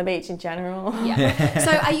 just being on the beach in general. Yeah.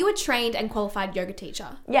 So are you a trained and qualified yoga teacher?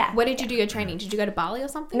 Yeah. Where did you do your training? Did you go to Bali or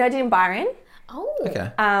something? No, I did in Byron. Oh.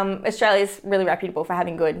 Okay. Australia's really reputable for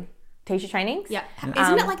having good teacher trainings. Yeah.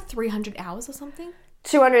 Isn't it like 300 hours or something?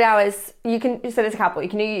 200 hours, so there's a couple. You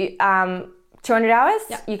can do 200 hours,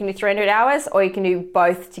 you can do 300 hours, or you can do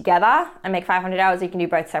both together and make 500 hours, or you can do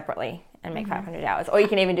both separately and make 500 hours. Or you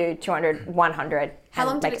can even do 200, 100. How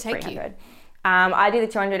long did it take 300. You? I did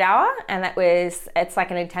the 200 hour, and it's like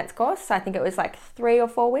an intense course. So I think it was like 3 or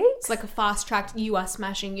 4 weeks. It's like a fast track. You are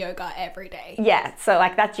smashing yoga every day. Yeah. So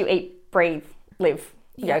like that's you eat, breathe, live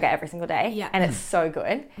yoga every single day. Yeah. And it's so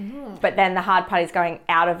good. But then the hard part is going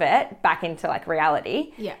out of it back into like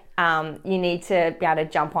reality. Yeah. You need to be able to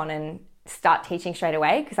jump on and start teaching straight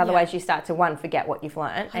away, because otherwise you start to, one, forget what you've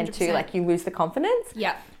learned, 100%. And 2, like you lose the confidence.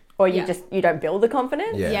 Yeah. Or you don't build the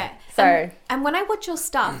confidence. Yeah. So and when I watch your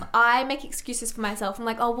stuff, I make excuses for myself. I'm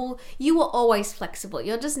like, oh, well, you were always flexible.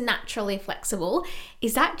 You're just naturally flexible.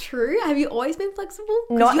 Is that true? Have you always been flexible?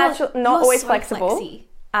 Not always so flexible. Flexy.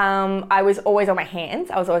 I was always on my hands.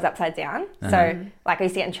 I was always upside down. So like I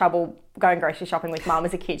used to get in trouble going grocery shopping with mum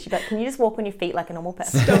as a kid. She'd be like, can you just walk on your feet like a normal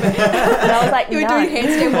person? Stop it. And I was like, you were doing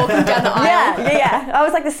handstand walking down the aisle. Yeah. I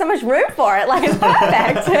was like, there's so much room for it. Like, it's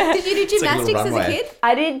perfect. Did you do gymnastics as a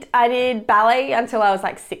kid? I did ballet until I was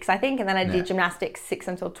like 6, I think. And then I did gymnastics 6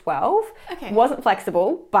 until 12. Okay. Wasn't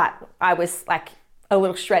flexible, but I was like a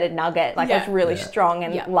little shredded nugget. Like I was really strong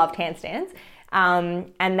and loved handstands.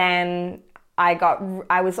 And then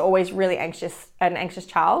I was always really an anxious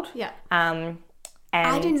child. Yeah. And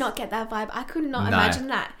I did not get that vibe. I could not imagine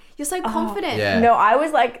that. You're so confident. Yeah. No, I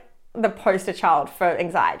was like the poster child for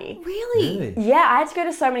anxiety. Really? Yeah, I had to go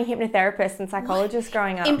to so many hypnotherapists and psychologists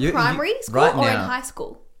growing up. In primary school or in high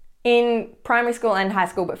school? In primary school and high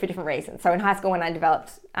school, but for different reasons. So in high school when I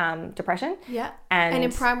developed depression. Yeah. And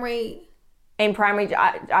in primary... In primary,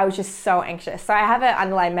 I was just so anxious. So I have an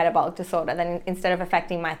underlying metabolic disorder. Then instead of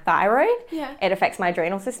affecting my thyroid, it affects my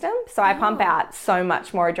adrenal system. So I pump out so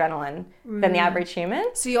much more adrenaline than the average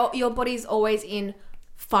human. So your body's always in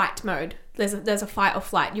fight mode. There's a fight or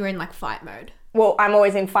flight. You're in like fight mode. Well, I'm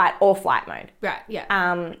always in fight or flight mode. Right,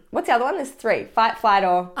 yeah. What's the other one? There's 3. Fight, flight,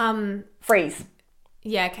 or freeze.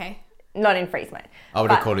 Yeah, okay. Not in freeze mode. I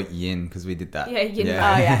would have called it yin because we did that. Yeah, yin. Oh,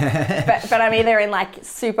 yeah. but I'm either in like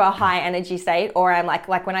super high energy state, or I'm like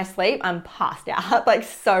when I sleep, I'm passed out, like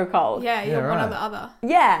so cold. Yeah, you're one or the other.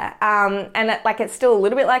 Yeah. And it's still a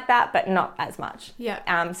little bit like that, but not as much.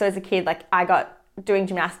 Yeah. So as a kid, like doing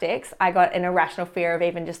gymnastics, I got an irrational fear of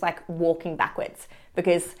even just like walking backwards,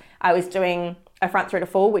 because I was doing a front through to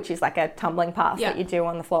full, which is like a tumbling pass that you do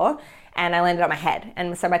on the floor. And I landed on my head.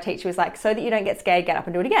 And so my teacher was like, so that you don't get scared, get up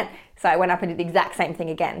and do it again. So I went up and did the exact same thing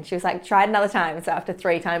again. She was like, try it another time. So after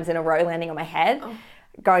 3 times in a row landing on my head,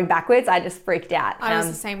 going backwards, I just freaked out. I was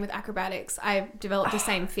the same with acrobatics. I developed the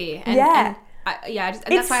same fear. And, yeah. And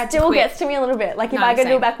that's why I had to still quit. Gets to me a little bit. Like if I go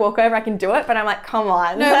do a back walkover, I can do it, but I'm like, come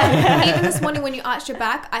on. No, even this morning when you arched your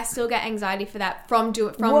back, I still get anxiety for that from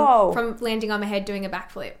landing on my head doing a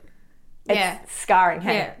backflip. It's scarring.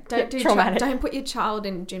 Hey? Yeah, don't put your child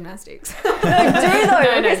in gymnastics. No, do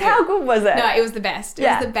though. Because how good was it? No, it was the best. It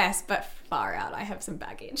was the best, but far out. I have some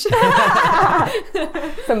baggage.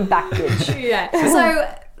 Some baggage. Yeah.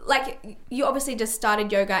 So, like, you obviously just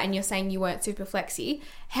started yoga, and you're saying you weren't super flexy.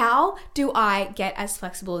 How do I get as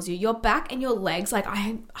flexible as you? Your back and your legs, like oh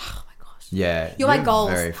my gosh. Yeah. You're my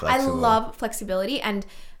goals. Very flexible. I love flexibility, and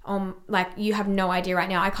like you have no idea right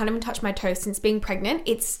now. I can't even touch my toes since being pregnant.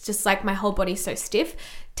 It's just like my whole body's so stiff.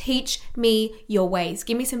 Teach me your ways.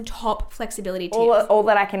 Give me some top flexibility tips. All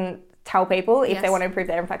that I can tell people if they want to improve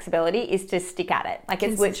their flexibility is to stick at it. Like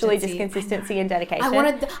it's literally just consistency and dedication.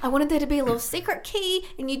 I wanted there to be a little secret key,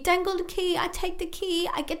 and you dangle the key, I take the key,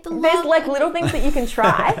 I get the love. There's like little things that you can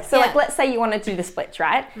try. So like let's say you want to do the splits,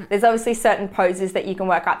 right? There's obviously certain poses that you can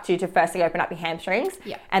work up to firstly open up your hamstrings.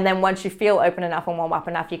 Yeah. And then once you feel open enough and warm up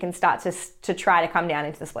enough, you can start to try to come down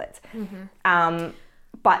into the splits.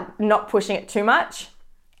 But not pushing it too much,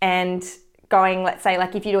 and going, let's say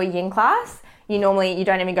like if you do a yin class, you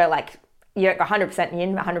don't even go like, you don't go 100%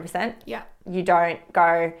 yin, 100%. Yeah. You don't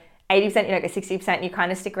go 80% you don't go 60%, you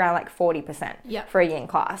kind of stick around like 40% for a yin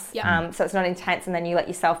class. So it's not intense, and then you let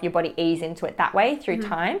your body ease into it that way through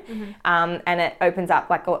time. And it opens up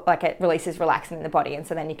like it releases relaxin in the body, and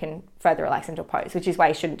so then you can further relax into a pose, which is why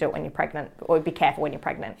you shouldn't do it when you're pregnant, or be careful when you're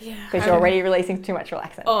pregnant, because you're already releasing too much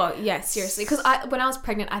relaxin. Oh yeah, seriously, because when I was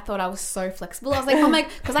pregnant I thought I was so flexible. I was like, oh my,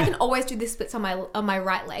 because I can always do this splits on my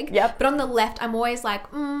right leg, but on the left I'm always like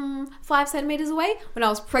 5 centimeters away. When I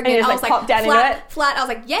was pregnant I was like flat. I was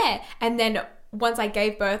like, yeah. And then once I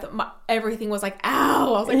gave birth, everything was like,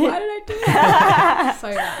 ow. I was like, why did I do that?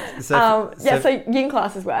 So bad. So yin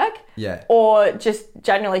classes work. Yeah. Or just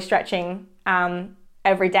generally stretching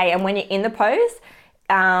every day. And when you're in the pose,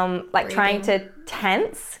 like trying to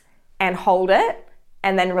tense and hold it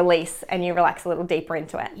and then release, and you relax a little deeper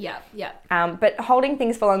into it. Yeah. But holding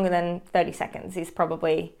things for longer than 30 seconds is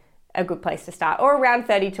probably a good place to start, or around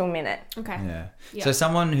 30 to a minute. Okay. Yeah. So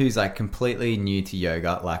someone who's like completely new to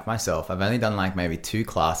yoga, like myself, I've only done like maybe 2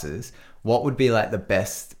 classes. What would be like the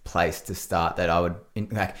best place to start that I would,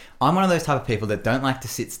 like, I'm one of those type of people that don't like to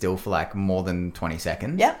sit still for like more than 20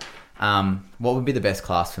 seconds. Yep. What would be the best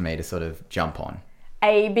class for me to sort of jump on?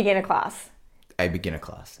 A beginner class.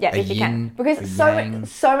 Yeah, if you can. Because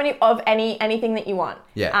so many of anything that you want.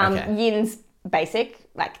 Yeah, okay. Yin's basic,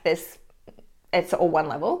 like it's all one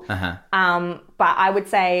level. But I would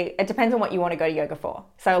say it depends on what you want to go to yoga for.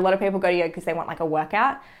 So a lot of people go to yoga because they want like a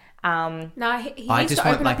workout. No, he needs to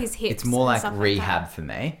open up his hips. It's more like rehab for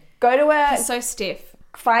me. Go to He's so stiff.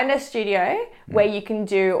 Find a studio where you can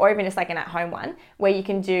do, or even just like an at-home one, where you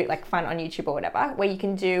can do, like find on YouTube or whatever, where you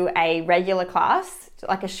can do a regular class,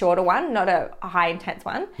 like a shorter one, not a high intense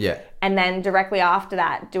one. Yeah. And then directly after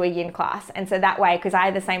that, do a yin class. And so that way, because I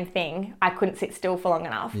had the same thing, I couldn't sit still for long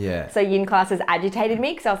enough. Yeah. So yin classes agitated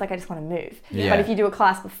me because I was like, I just want to move. Yeah. But if you do a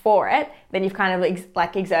class before it, then you've kind of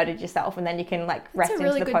like exerted yourself, and then you can like rest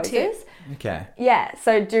into the poses. Tip. Okay. Yeah.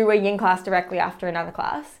 So do a yin class directly after another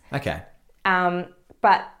class. Okay.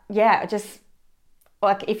 But yeah, just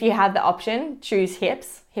like if you have the option, choose hip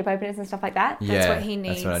openers and stuff like that. Yeah, that's what he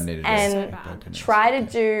needs. That's what I needed. And try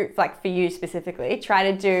to do, like for you specifically,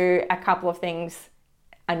 try to do a couple of things.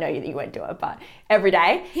 I know that you won't do it, but every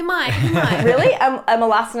day. He might. Really? A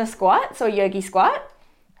malasana squat, so a yogi squat.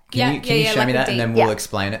 Can you show me that, and then we'll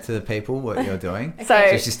explain it to the people what you're doing?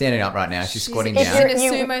 So she's standing up right now. She's squatting down.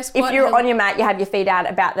 If you're on your mat, you have your feet out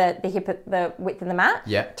about the hip, the width of the mat.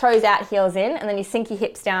 Yeah. Toes out, heels in, and then you sink your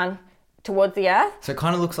hips down towards the earth. So it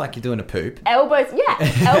kind of looks like you're doing a poop. Elbows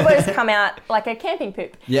come out like a camping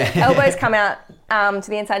poop. Yeah. Elbows come out to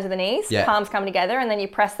the insides of the knees. Yeah. Palms come together, and then you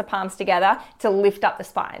press the palms together to lift up the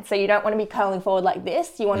spine. So you don't want to be curling forward like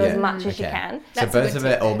this. You want as much as you can. So both of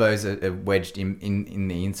her elbows are wedged in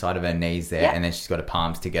the inside of her knees there, and then she's got her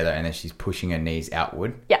palms together, and then she's pushing her knees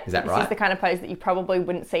outward. Yeah. Is that right? This is the kind of pose that you probably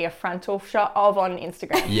wouldn't see a frontal shot of on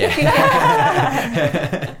Instagram. Yeah.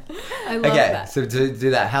 I love that. So to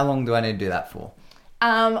do that, how long do I need to do that for?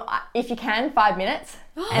 If you can, 5 minutes.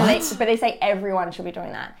 But they say everyone should be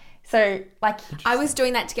doing that. So, like, I was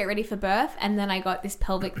doing that to get ready for birth, and then I got this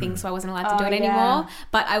pelvic thing, so I wasn't allowed to do it anymore.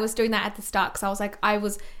 But I was doing that at the start because I was like, I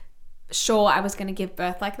was sure I was going to give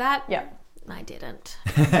birth like that. Yeah. I didn't.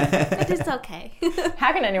 But it's okay.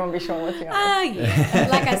 How can anyone be sure? Let's be honest. Yeah.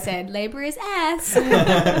 Like I said, labor is ass.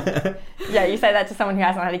 Yeah, you say that to someone who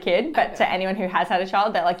hasn't had a kid, but to anyone who has had a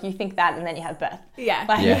child, they're like, you think that, and then you have birth. Yeah.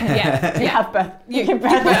 Like, You have birth. You give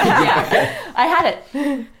birth. Yeah. I had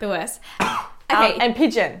it. The worst. Okay. And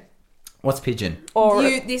pigeon. What's pigeon?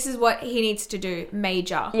 This is what he needs to do.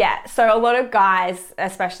 Major. Yeah. So a lot of guys,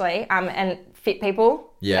 especially, and fit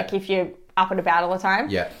people, like if you're up and about all the time,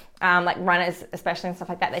 like runners, especially and stuff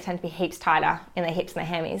like that, they tend to be heaps tighter in their hips and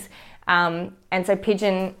their hammies. And so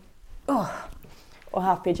pigeon, or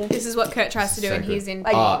half pigeon. This is what Kurt tries to do, and he's in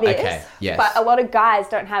like this. Okay. Yes. But a lot of guys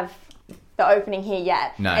don't have the opening here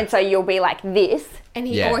yet. No. And so you'll be like this. And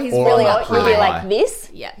or you'll be like this.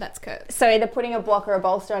 Yeah, that's Kurt. So either putting a block or a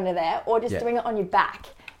bolster under there, or just doing it on your back.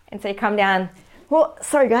 And so you come down,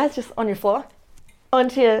 sorry guys, just on your floor,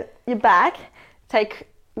 onto your back, take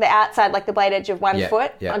the outside, like the blade edge of one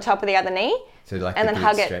foot on top of the other knee, so like and then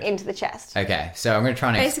hug it into the chest. Okay, so I'm going to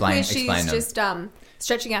try and explain she's them. Just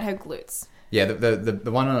stretching out her glutes. Yeah,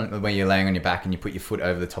 the one where you're laying on your back and you put your foot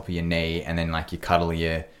over the top of your knee, and then like you cuddle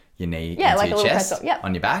your knee into like your chest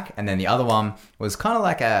on your back. And then the other one was kind of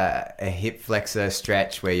like a hip flexor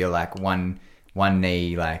stretch where you're like one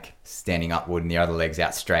knee like standing upward and the other leg's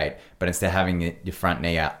out straight, but instead of having your front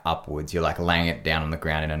knee out upwards, you're like laying it down on the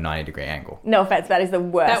ground in a 90-degree angle. No offense, that is the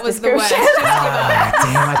worst. That was the worst. Just give up.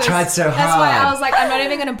 Damn, I tried so hard. That's why I was like, I'm not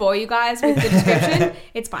even going to bore you guys with the description.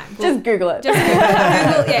 It's fine. Just Google it. Just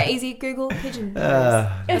Google, yeah, easy Google pigeon.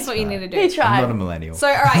 That's what you need to do. He tried. I'm not a millennial. So,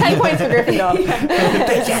 all right. 10 points for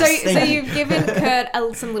Gryffindor. So you've given Kurt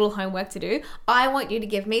some little homework to do. I want you to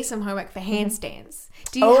give me some homework for handstands.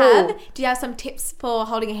 Do you have some tips for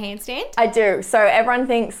holding a handstand? I do. So everyone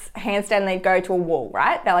thinks handstand, they go to a wall,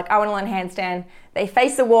 right? They're like, I want to learn handstand. They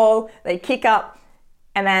face the wall, they kick up,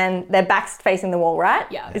 and then their back's facing the wall, right?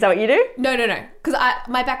 Yeah. Is that what you do? No. Because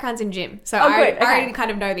my background's in gym. So good. I already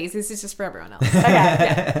kind of know these. This is just for everyone else.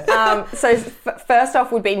 Okay. So first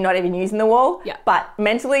off would be not even using the wall. Yeah. But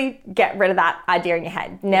mentally get rid of that idea in your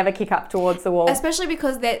head. Never kick up towards the wall. Especially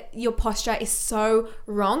because your posture is so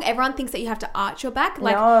wrong. Everyone thinks that you have to arch your back.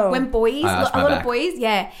 Like when boys, a lot of boys,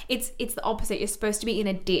 it's the opposite. You're supposed to be in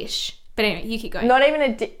a dish. But anyway, you keep going. Not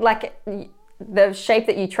even the shape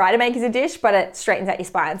that you try to make is a dish, but it straightens out your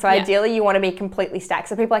spine. So ideally you want to be completely stacked.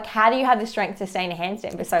 So people are like, how do you have the strength to stay in a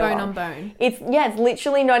handstand for so long? Bone on bone. It's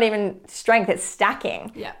literally not even strength, it's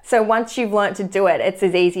stacking. Yeah. So once you've learnt to do it, it's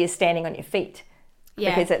as easy as standing on your feet.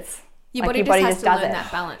 Yeah. Because it's your body just has to learn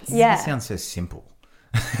that balance. Yeah. That sounds so simple.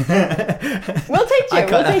 We'll teach you.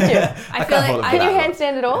 I feel like can you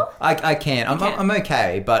handstand at all? I can. I'm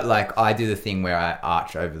okay, but like I do the thing where I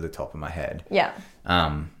arch over the top of my head. Yeah.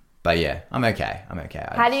 But yeah, I'm okay.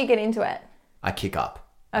 How do you get into it? I kick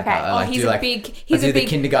up. Okay. He's a big the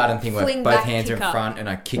kindergarten thing where fling both back, hands are in kick up. front and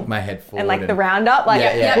I kick my head forward. And like the round up? Like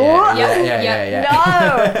yeah.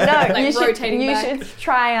 No. You should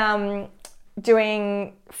try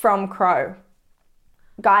doing from crow.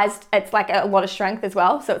 Guys, it's like a lot of strength as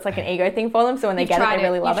well, so it's like an ego thing for them. So when they get it, they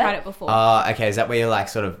really love it. You've tried it before. Okay. Is that where you're like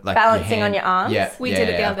sort of like balancing on your arms? Yeah, we did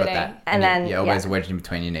it the other day. That. And then your elbows are wedged in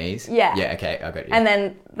between your knees. Yeah. Yeah. Okay, I got you. And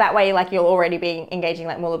then that way, like you'll already be engaging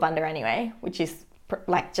like Mula Bandha anyway, which is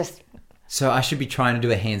like just. So I should be trying to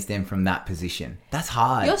do a handstand from that position. That's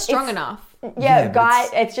hard. You're strong enough. Yeah,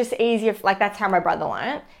 it's just easier. Like that's how my brother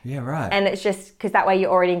learned. Yeah, right. And it's just because that way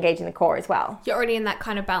you're already engaging the core as well. You're already in that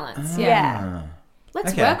kind of balance. Yeah.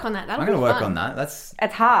 Let's work on that. That'll be fun. I'm going to work on that.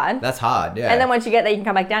 It's hard. That's hard, yeah. And then once you get there, you can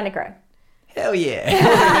come back down to crow. Hell yeah.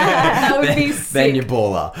 That would be sick. Then you're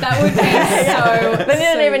baller. That would be so Then you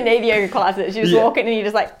don't even need yoga classes. You just walk in and you're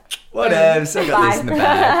just like... Whatever, I got this in the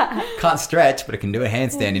bag. Can't stretch, but I can do a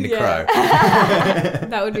handstand in a crow.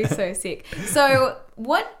 That would be so sick. So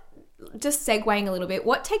just segueing a little bit,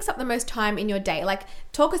 what takes up the most time in your day? Like,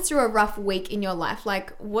 talk us through a rough week in your life.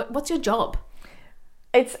 Like, what's your job?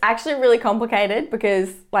 It's actually really complicated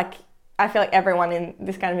because, like, I feel like everyone in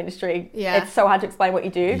this kind of industry, it's so hard to explain what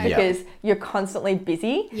you do because you're constantly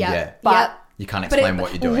busy. Yeah. But you can't explain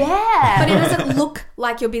what you're doing. Yeah. But it doesn't look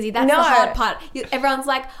like you're busy. That's the hard part. Everyone's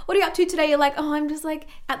like, what are you up to today? You're like, oh, I'm just like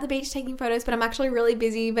at the beach taking photos, but I'm actually really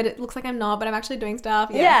busy, but it looks like I'm not, but I'm actually doing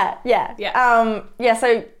stuff. Yeah.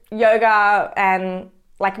 So yoga and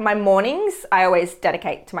like my mornings, I always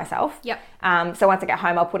dedicate to myself. Yep. So once I get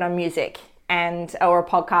home, I'll put on music or a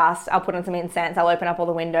podcast. I'll put on some incense. I'll open up all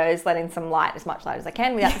the windows, let in some light, as much light as I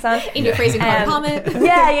can without the sun. In your freezing cold apartment.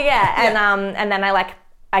 Yeah. And then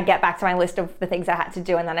I get back to my list of the things I had to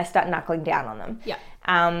do, and then I start knuckling down on them. Yeah.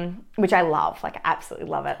 Which I love. Like, I absolutely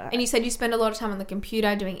love it. And you said you spend a lot of time on the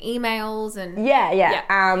computer doing emails and...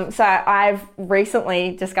 Yeah. So I've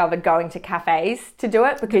recently discovered going to cafes to do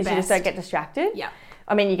it because you just don't get distracted. Yeah.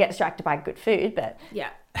 I mean, you get distracted by good food, but... Yeah.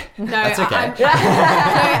 No, that's okay.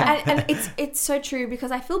 And it's so true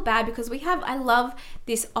because I feel bad because I love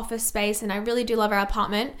this office space and I really do love our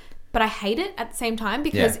apartment, but I hate it at the same time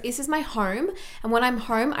because this is my home, and when I'm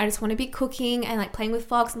home I just want to be cooking and like playing with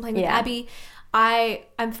Fox and playing with Abby.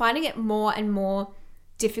 I'm finding it more and more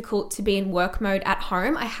difficult to be in work mode at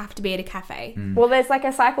home. I have to be at a cafe. Well, there's like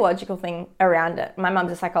a psychological thing around it. My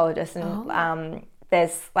mum's a psychologist, and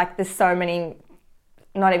there's so many,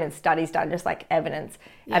 not even studies done, just like evidence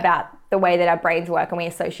about the way that our brains work, and we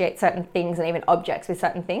associate certain things and even objects with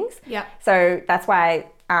certain things. Yeah. So that's why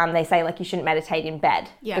they say like you shouldn't meditate in bed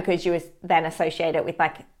because you then associate it with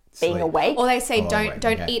like being awake. Or they say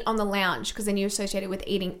don't eat on the lounge because then you associate it with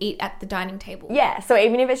eat at the dining table. Yeah. So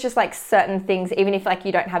even if it's just like certain things, even if like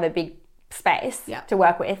you don't have a big space to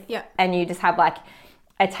work with and you just have like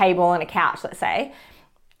a table and a couch, let's say,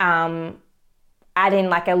 add in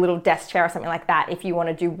like a little desk chair or something like that if you want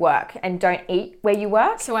to do work, and don't eat where you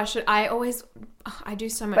work. So I always I do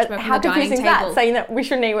so much work how on the dining confusing table. is that? Saying that we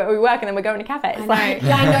shouldn't eat where we work and then we're going to cafes. I know.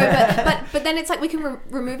 Yeah, I know. But then it's like we can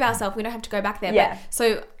remove ourselves. We don't have to go back there. Yeah. But,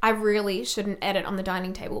 so I really shouldn't edit on the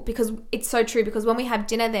dining table because it's so true. Because when we have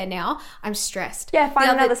dinner there now, I'm stressed. Yeah, find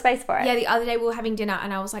another space for it. Yeah, the other day we were having dinner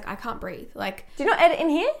and I was like, I can't breathe. Like, do you not edit in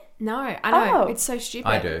here? No, I know. Oh. It's so stupid.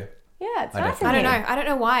 I do. Yeah, it's nice in I don't here. know. I don't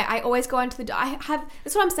know why. I always go into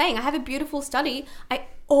that's what I'm saying. I have a beautiful study. I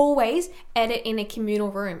always edit in a communal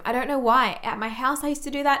room. I don't know why. At my house, I used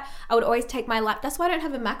to do that. I would always take my lap. That's why I don't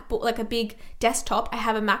have a MacBook, like a big desktop. I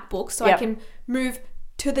have a MacBook so I can move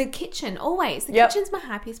to the kitchen always. The kitchen's my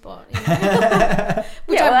happy spot. You know?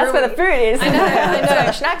 That's where the food is. I know. That's where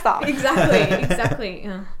the snacks are. Exactly.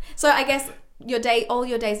 Yeah. So I guess all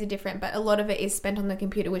your days are different, but a lot of it is spent on the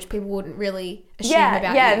computer, which people wouldn't really assume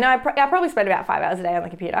about you. No, I probably spend about 5 hours a day on the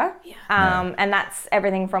computer. Yeah. And that's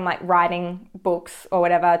everything from like writing books or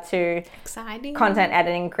whatever to Exciting. content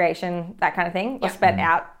editing, creation, that kind of thing. Or spent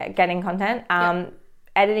out getting content.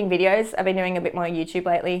 Editing videos. I've been doing a bit more YouTube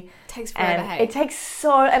lately. Takes forever, and it takes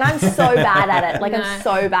and I'm so bad at it. Like I'm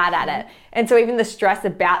so bad at it. And so even the stress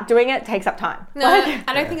about doing it takes up time. No,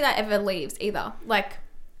 I don't think that ever leaves either. Like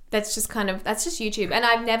that's just YouTube. And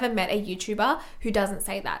I've never met a YouTuber who doesn't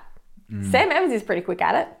say that. Sam Evans is pretty quick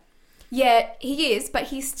at it. Yeah, he is, but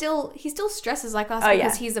he still stresses like us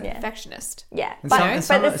because he's a perfectionist. Yeah, And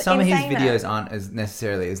some of his videos aren't as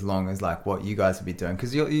necessarily as long as like what you guys would be doing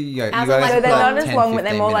because you guys they're not as 10, long, but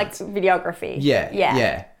they're more minutes. like videography.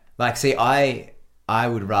 Yeah. Like, see, I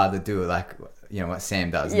would rather do it like what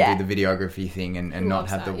Sam does and do the videography thing and not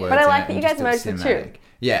have the words. But I like in that it you guys merged the two.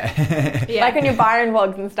 Yeah. Like on your Byron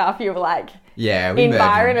vlogs and stuff, you were like, we in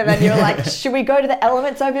Byron, and then you were like, should we go to the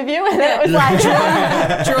elements overview? And then it was like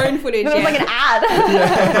drone footage. It was like an ad.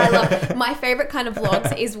 I love my favorite kind of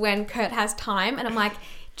vlogs is when Kurt has time and I'm like,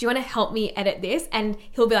 do you want to help me edit this? And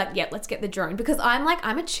he'll be like, yeah, let's get the drone. Because I'm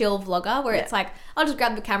a chill vlogger where it's like, I'll just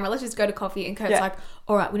grab the camera, let's just go to coffee. And Kurt's like,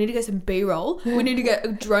 all right, we need to get some B-roll. We need to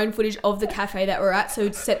get drone footage of the cafe that we're at,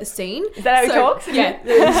 so set the scene. Is that how he talks?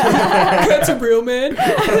 Yeah. Kurt's a real man. So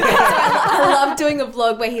I love doing a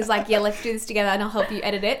vlog where he's like, yeah, let's do this together and I'll help you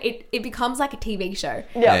edit it. It becomes like a TV show.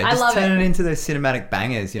 Yeah, I love it. Turn it into those cinematic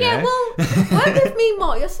bangers, you know? Yeah, well, work with me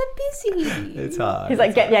more. You're so busy. It's hard. He's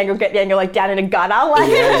like, get the angle, like down in a gutter. Like,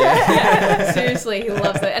 yeah. Seriously, he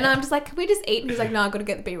loves it. And I'm just like, can we just eat? And he's like, no, I've got to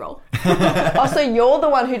get the B-roll. Oh, so you're the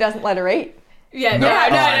one who doesn't let her eat? Yeah, no.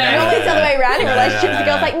 Normally it's the other way around in relationships. The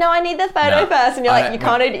girl's like, no, I need the photo first. And you're like, you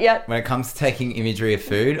can't eat it yet. When it comes to taking imagery of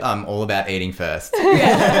food, I'm all about eating first.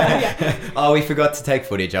 Yeah. Oh, we forgot to take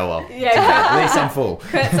footage. Oh, well. Yeah, at least I'm full.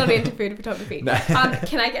 Kurt's not into food photography. No.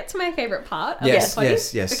 Can I get to my favourite part? Yes, okay.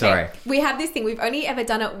 sorry. We have this thing. We've only ever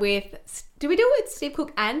done it with... Did we do it with Steve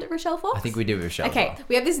Cook and Rochelle Fox? I think we did with Rochelle Okay, Fox.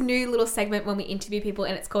 we have this new little segment when we interview people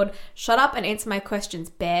and it's called Shut Up and Answer My Questions,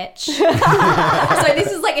 Bitch. So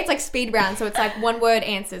this is like, it's like speed round. So it's like one word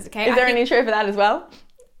answers, okay? Is there an intro for that as well?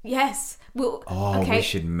 Yes. We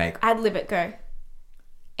should make... Ad-lib it, go.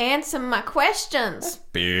 Answer my questions.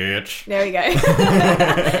 Bitch. There we go. And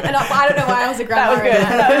I don't know why I was a grandma.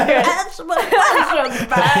 That was good. Answer my questions,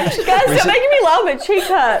 bitch. Guys, you're making me laugh. My cheeks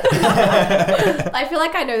hurt. I feel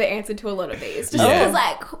like I know the answer to a lot of these. Just because,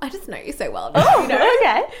 I just know you so well. Oh, you know?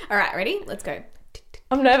 Okay. All right, ready? Let's go.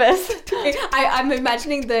 I'm nervous. I'm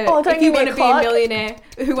imagining the don't if you give me want a to be a clock. millionaire,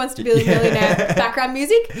 who wants to be a millionaire background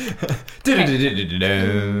music.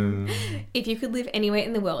 If you could live anywhere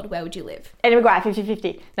in the world, where would you live? Eddie McGuire,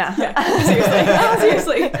 50-50. No.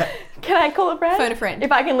 Seriously. Can I call a friend? Phone a friend.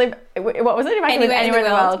 If I can live, what was it? If I can live anywhere in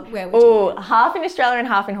the world, where would you live? Half in Australia and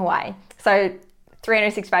half in Hawaii. So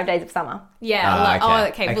 365 days of summer. Yeah.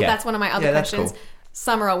 Okay. Well, that's one of my other questions. Cool.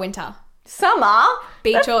 Summer or winter? Summer?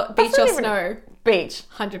 Beach or snow? Beach.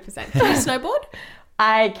 100%. Can you snowboard?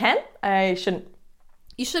 I can. I shouldn't.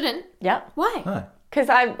 You shouldn't? Yeah. Why? Because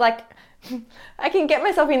I can get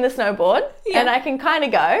myself in the snowboard and I can kind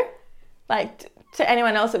of go. Like, to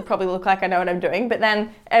anyone else, it would probably look like I know what I'm doing. But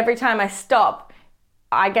then every time I stop,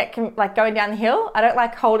 I get going down the hill. I don't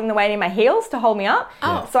like holding the weight in my heels to hold me up.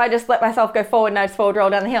 Oh. So I just let myself go forward, nose forward, roll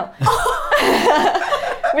down the hill.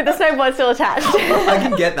 With the snowboard still attached. I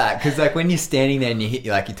can get that because when you're standing there and you hit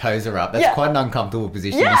your toes are up, that's quite an uncomfortable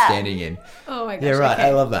position to be standing in. Oh my gosh. Yeah, right. Okay.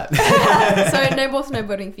 I love that. So no more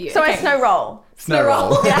snowboarding for you. So I snow roll. Snow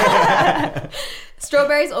roll.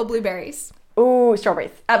 Strawberries or blueberries? Ooh,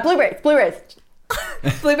 strawberries. Blueberries.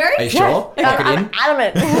 Blueberries? Are you sure? Lock it in. I'm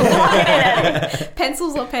adamant. Lock it in.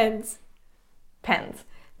 Pencils or pens? Pens.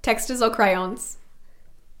 Textures or crayons?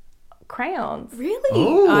 Crayons. Really?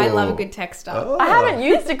 Ooh. I love a good texture. Oh. I haven't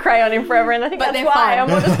used a crayon in forever, and I think But that's they're why. fun. I'm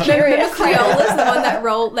more just Remember curious. Crayolas, the one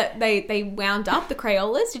that they wound up, the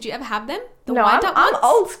Crayolas? Did you ever have them? No, wind-up I'm ones?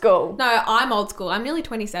 old school. No, I'm old school. I'm nearly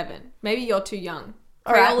 27. Maybe you're too young.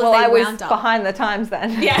 All right, well, I was behind the times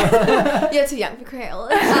then. Yeah. You're too young for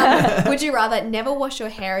Crayola. Would you rather never wash your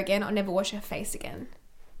hair again or never wash your face again?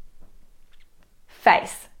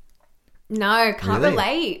 Face. No, can't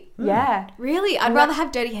relate. Yeah. Really? I'd rather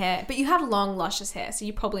have dirty hair. But you have long, luscious hair, so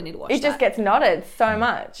you probably need to wash it. It just gets knotted so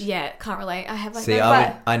much. Yeah, can't relate. I have like See,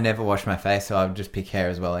 I never wash my face, so I would just pick hair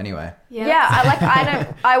as well anyway. Yeah,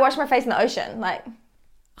 I wash my face in the ocean. Like,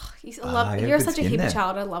 you're such a hippie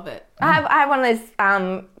child. I love it. I have one of those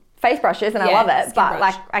face brushes and I love it, but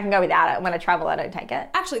like I can go without it. When I travel, I don't take it.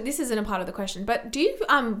 Actually, this isn't a part of the question, but do you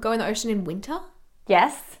go in the ocean in winter?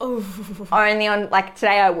 Yes. Oh. Only on, like,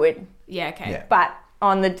 today I would. Yeah, okay. Yeah. But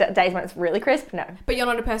on the days when it's really crisp, no. But you're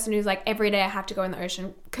not a person who's like, every day I have to go in the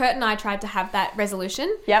ocean. Kurt and I tried to have that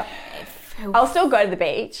resolution. Yep. I'll still go to the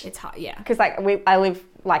beach. It's hard, yeah. Because like I live,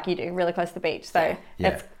 like you do, really close to the beach. So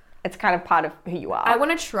it's kind of part of who you are. I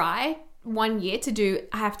want to try 1 year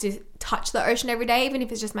I have to touch the ocean every day, even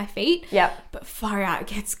if it's just my feet. Yep. But far out, it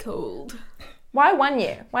gets cold. Why 1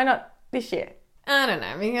 year? Why not this year? I don't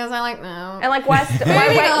know, because I like, no. And like, why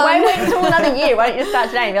wait until another year? Why don't you just start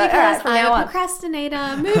today and be like, all right, from now on. I'm a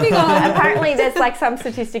procrastinator. Moving on. Apparently there's like some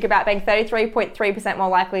statistic about being 33.3% more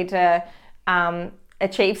likely to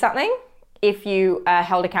achieve something if you are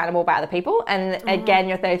held accountable by other people. And again,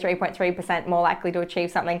 you're 33.3% more likely to achieve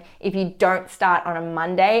something if you don't start on a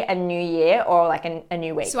Monday, a new year, or like a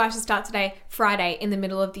new week. So I should start today, Friday, in the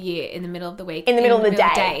middle of the year, in the middle of the week. In the middle of the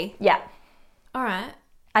day. Yeah. All right.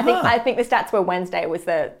 I think the stats were Wednesday was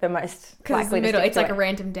the most likely to stick to it's like a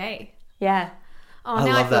random day. Yeah. Oh, I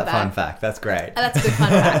now love I feel that bad. fun fact. That's great. Oh, that's a good fun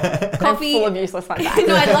fact. Coffee. I'm full of useless fun facts.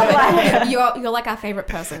 No, I love it. You're like our favourite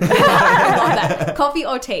person. I love that. Coffee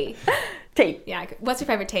or tea? Tea. Yeah. What's your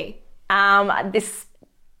favourite tea? This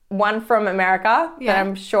one from America that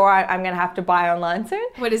I'm sure I'm going to have to buy online soon.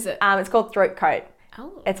 What is it? It's called Throat Coat.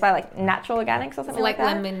 Oh. It's by like Natural Organics or something like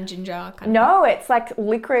that. Lemon, ginger kind of. No, it's like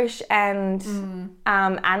licorice and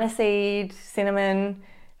aniseed, cinnamon.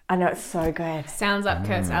 I know, it's so good. Sounds up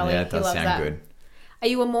Kurt's alley. Yeah, it does sound good. Are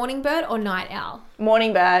you a morning bird or night owl?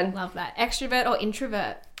 Morning bird. Love that. Extrovert or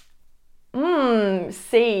introvert? I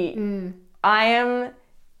am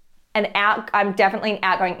I'm definitely an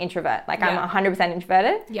outgoing introvert. Like I'm 100%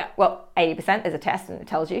 introverted. Yeah. Well, 80%. There's a test and it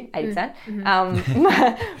tells you 80%.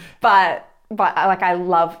 But like I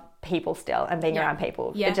love people still and being around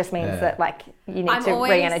people. Yeah. It just means that like you need to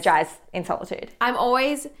re-energize in solitude. I'm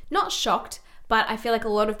always not shocked, but I feel like a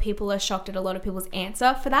lot of people are shocked at a lot of people's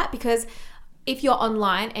answer for that, because if you're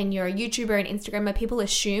online and you're a YouTuber and Instagrammer, people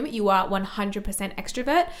assume you are 100%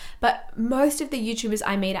 extrovert, but most of the YouTubers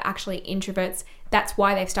I meet are actually introverts. That's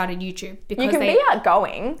why they've started YouTube. Because you can be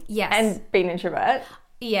outgoing and be an introvert.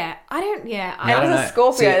 Yeah, I don't. Yeah, I was a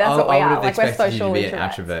Scorpio. That's what we are. Like we're social you to be an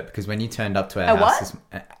introverts. extrovert, because when you turned up to our house,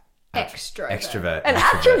 extrovert. An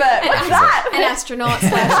extrovert. What's that? An astronaut /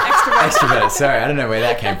 extrovert. Extrovert. Sorry, I don't know where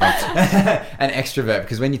that came from. An extrovert,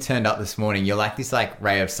 because when you turned up this morning, you're like this like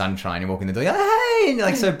ray of sunshine. You walk in the door, you're like, hey, and you're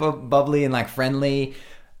like so bubbly and like friendly.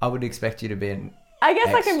 I would expect you to be an. I guess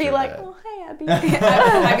extrovert. I can be like, oh hey Abby.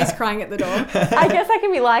 Abby's crying at the door. I guess I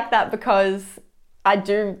can be like that because I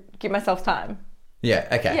do give myself time. Yeah.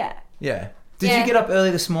 Okay. Yeah. Did you get up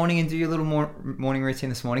early this morning and do your little morning routine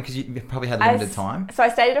this morning? Because you probably had limited time. So I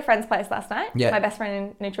stayed at a friend's place last night. Yeah. My best friend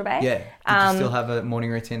in Neutral Bay. Yeah. Did you still have a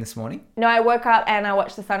morning routine this morning? No, I woke up and I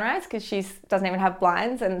watched the sunrise because she doesn't even have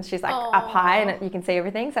blinds and she's like up high and you can see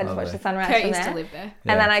everything. So I just watched the sunrise Kurt from used there. to live there.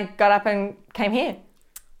 And then I got up and came here.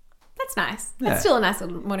 That's nice. That's still a nice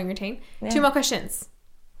little morning routine. Yeah. 2 more questions.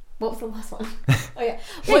 What was the last one? Oh yeah.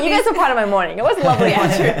 Well, you guys were part of my morning. It was lovely.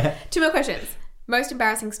 Yeah, 2 more questions. Most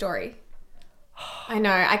embarrassing story. I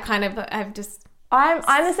know. I've just. I'm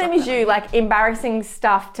the same as you. Like embarrassing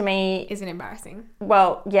stuff to me isn't embarrassing.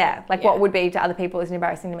 Well, yeah. Like what would be to other people isn't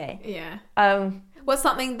embarrassing to me. Yeah. What's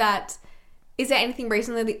something that? Is there anything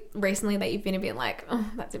recently that you've been a bit like, oh,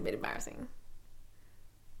 that's a bit embarrassing?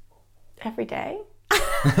 Every day.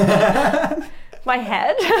 My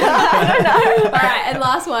head. I don't know. All right, and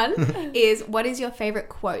last one is, what is your favorite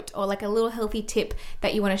quote or like a little healthy tip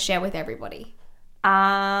that you want to share with everybody?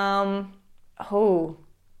 Oh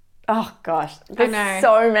gosh, there's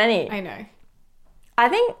so many. I know. I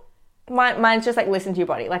think mine's just like listen to your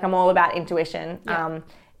body. Like I'm all about intuition,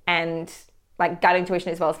 and like gut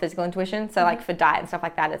intuition as well as physical intuition. So like for diet and stuff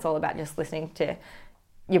like that, it's all about just listening to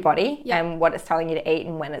your body and what it's telling you to eat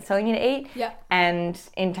and when it's telling you to eat. Yeah. And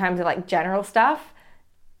in terms of like general stuff,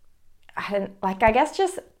 I guess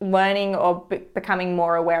just learning or becoming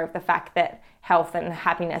more aware of the fact that health and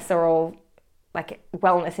happiness are all like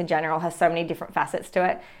wellness in general has so many different facets to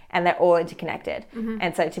it, and they're all interconnected.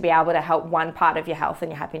 And so to be able to help one part of your health and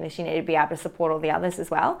your happiness, you need to be able to support all the others as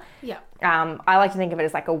well. Yeah. I like to think of it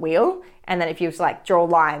as like a wheel, and then if you like draw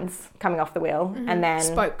lines coming off the wheel, and then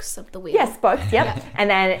spokes of the wheel. Yeah, spokes. Yep. And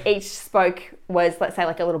then each spoke was, let's say,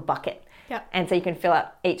 like a little bucket. Yep. And so you can fill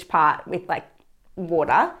up each part with like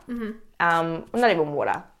water. Not even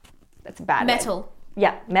water. That's a bad Metal. word.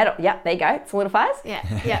 Yeah, metal. Yeah, there you go. It solidifies. Yeah.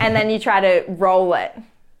 And then you try to roll it,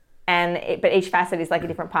 but each facet is like a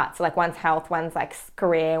different part. So like one's health, one's like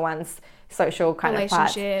career, one's social kind of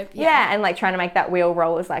part. Relationship. Yeah, and like trying to make that wheel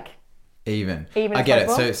roll is like even as I get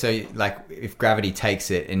possible. it. So like if gravity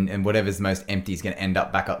takes it and whatever's most empty is going to end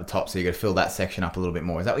up back up the top, so you got to fill that section up a little bit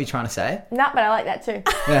more. Is that what you're trying to say? No, but I like that too.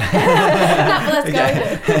 Let's go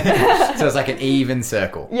with it. So it's like an even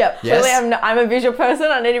circle. Yep. Yes? Really, I'm a visual person.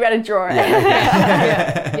 I need to be able to draw it.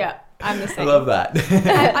 Yeah. I'm the I same. love that.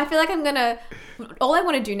 I feel like all I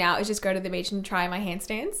want to do now is just go to the beach and try my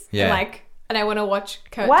handstands. Yeah. And I want to watch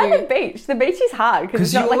Kurt Why do... the beach? The beach is hard because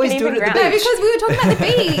it's you not like always an do even it at the ground. No, beach. because we were talking about the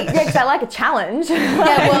beach. Yeah, because I like a challenge.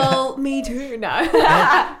 Yeah, well, me too. No.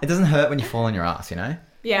 It doesn't hurt when you fall on your ass, you know?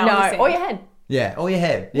 Yeah, No, obviously. or your head. Yeah, or your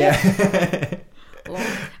head. Yeah.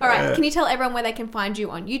 All right, can you tell everyone where they can find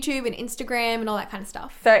you on YouTube and Instagram and all that kind of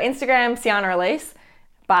stuff? So Instagram, Sjana Elise,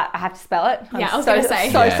 but I have to spell it. I was going to say.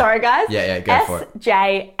 So Yeah. sorry, guys. Yeah, go for it.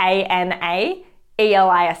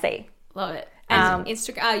 SJANAELISE. Love it. And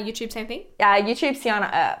Instagram, YouTube, same thing? YouTube, Sjana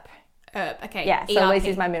Earp. Earp, okay. Yeah, so ERP. Elise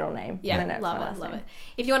is my middle name. Yeah, and then Earp's my love last it, love name. it.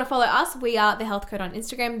 If you want to follow us, we are The Health Code on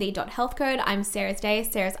Instagram, the.healthcode. I'm Sarah's Day,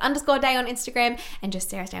 Sarah's_day on Instagram, and just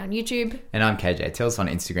Sarah's Day on YouTube. And I'm KJ. Tell us on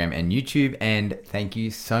Instagram and YouTube. And thank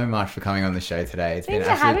you so much for coming on the show today. It's Thanks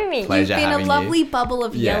been for an absolute having me. pleasure You've been having a lovely you. bubble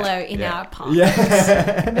of yellow in our park.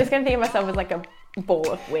 Yeah. I'm just going to think of myself as like a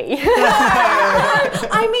ball of wee.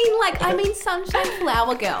 I mean sunshine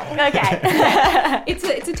flower girl. Okay.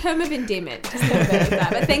 It's a term of endearment. Just think about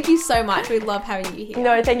that. But thank you so much. We love having you here.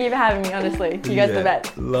 No, thank you for having me, honestly. You guys are the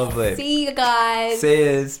best. Lovely. See you guys. See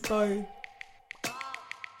yous. Bye.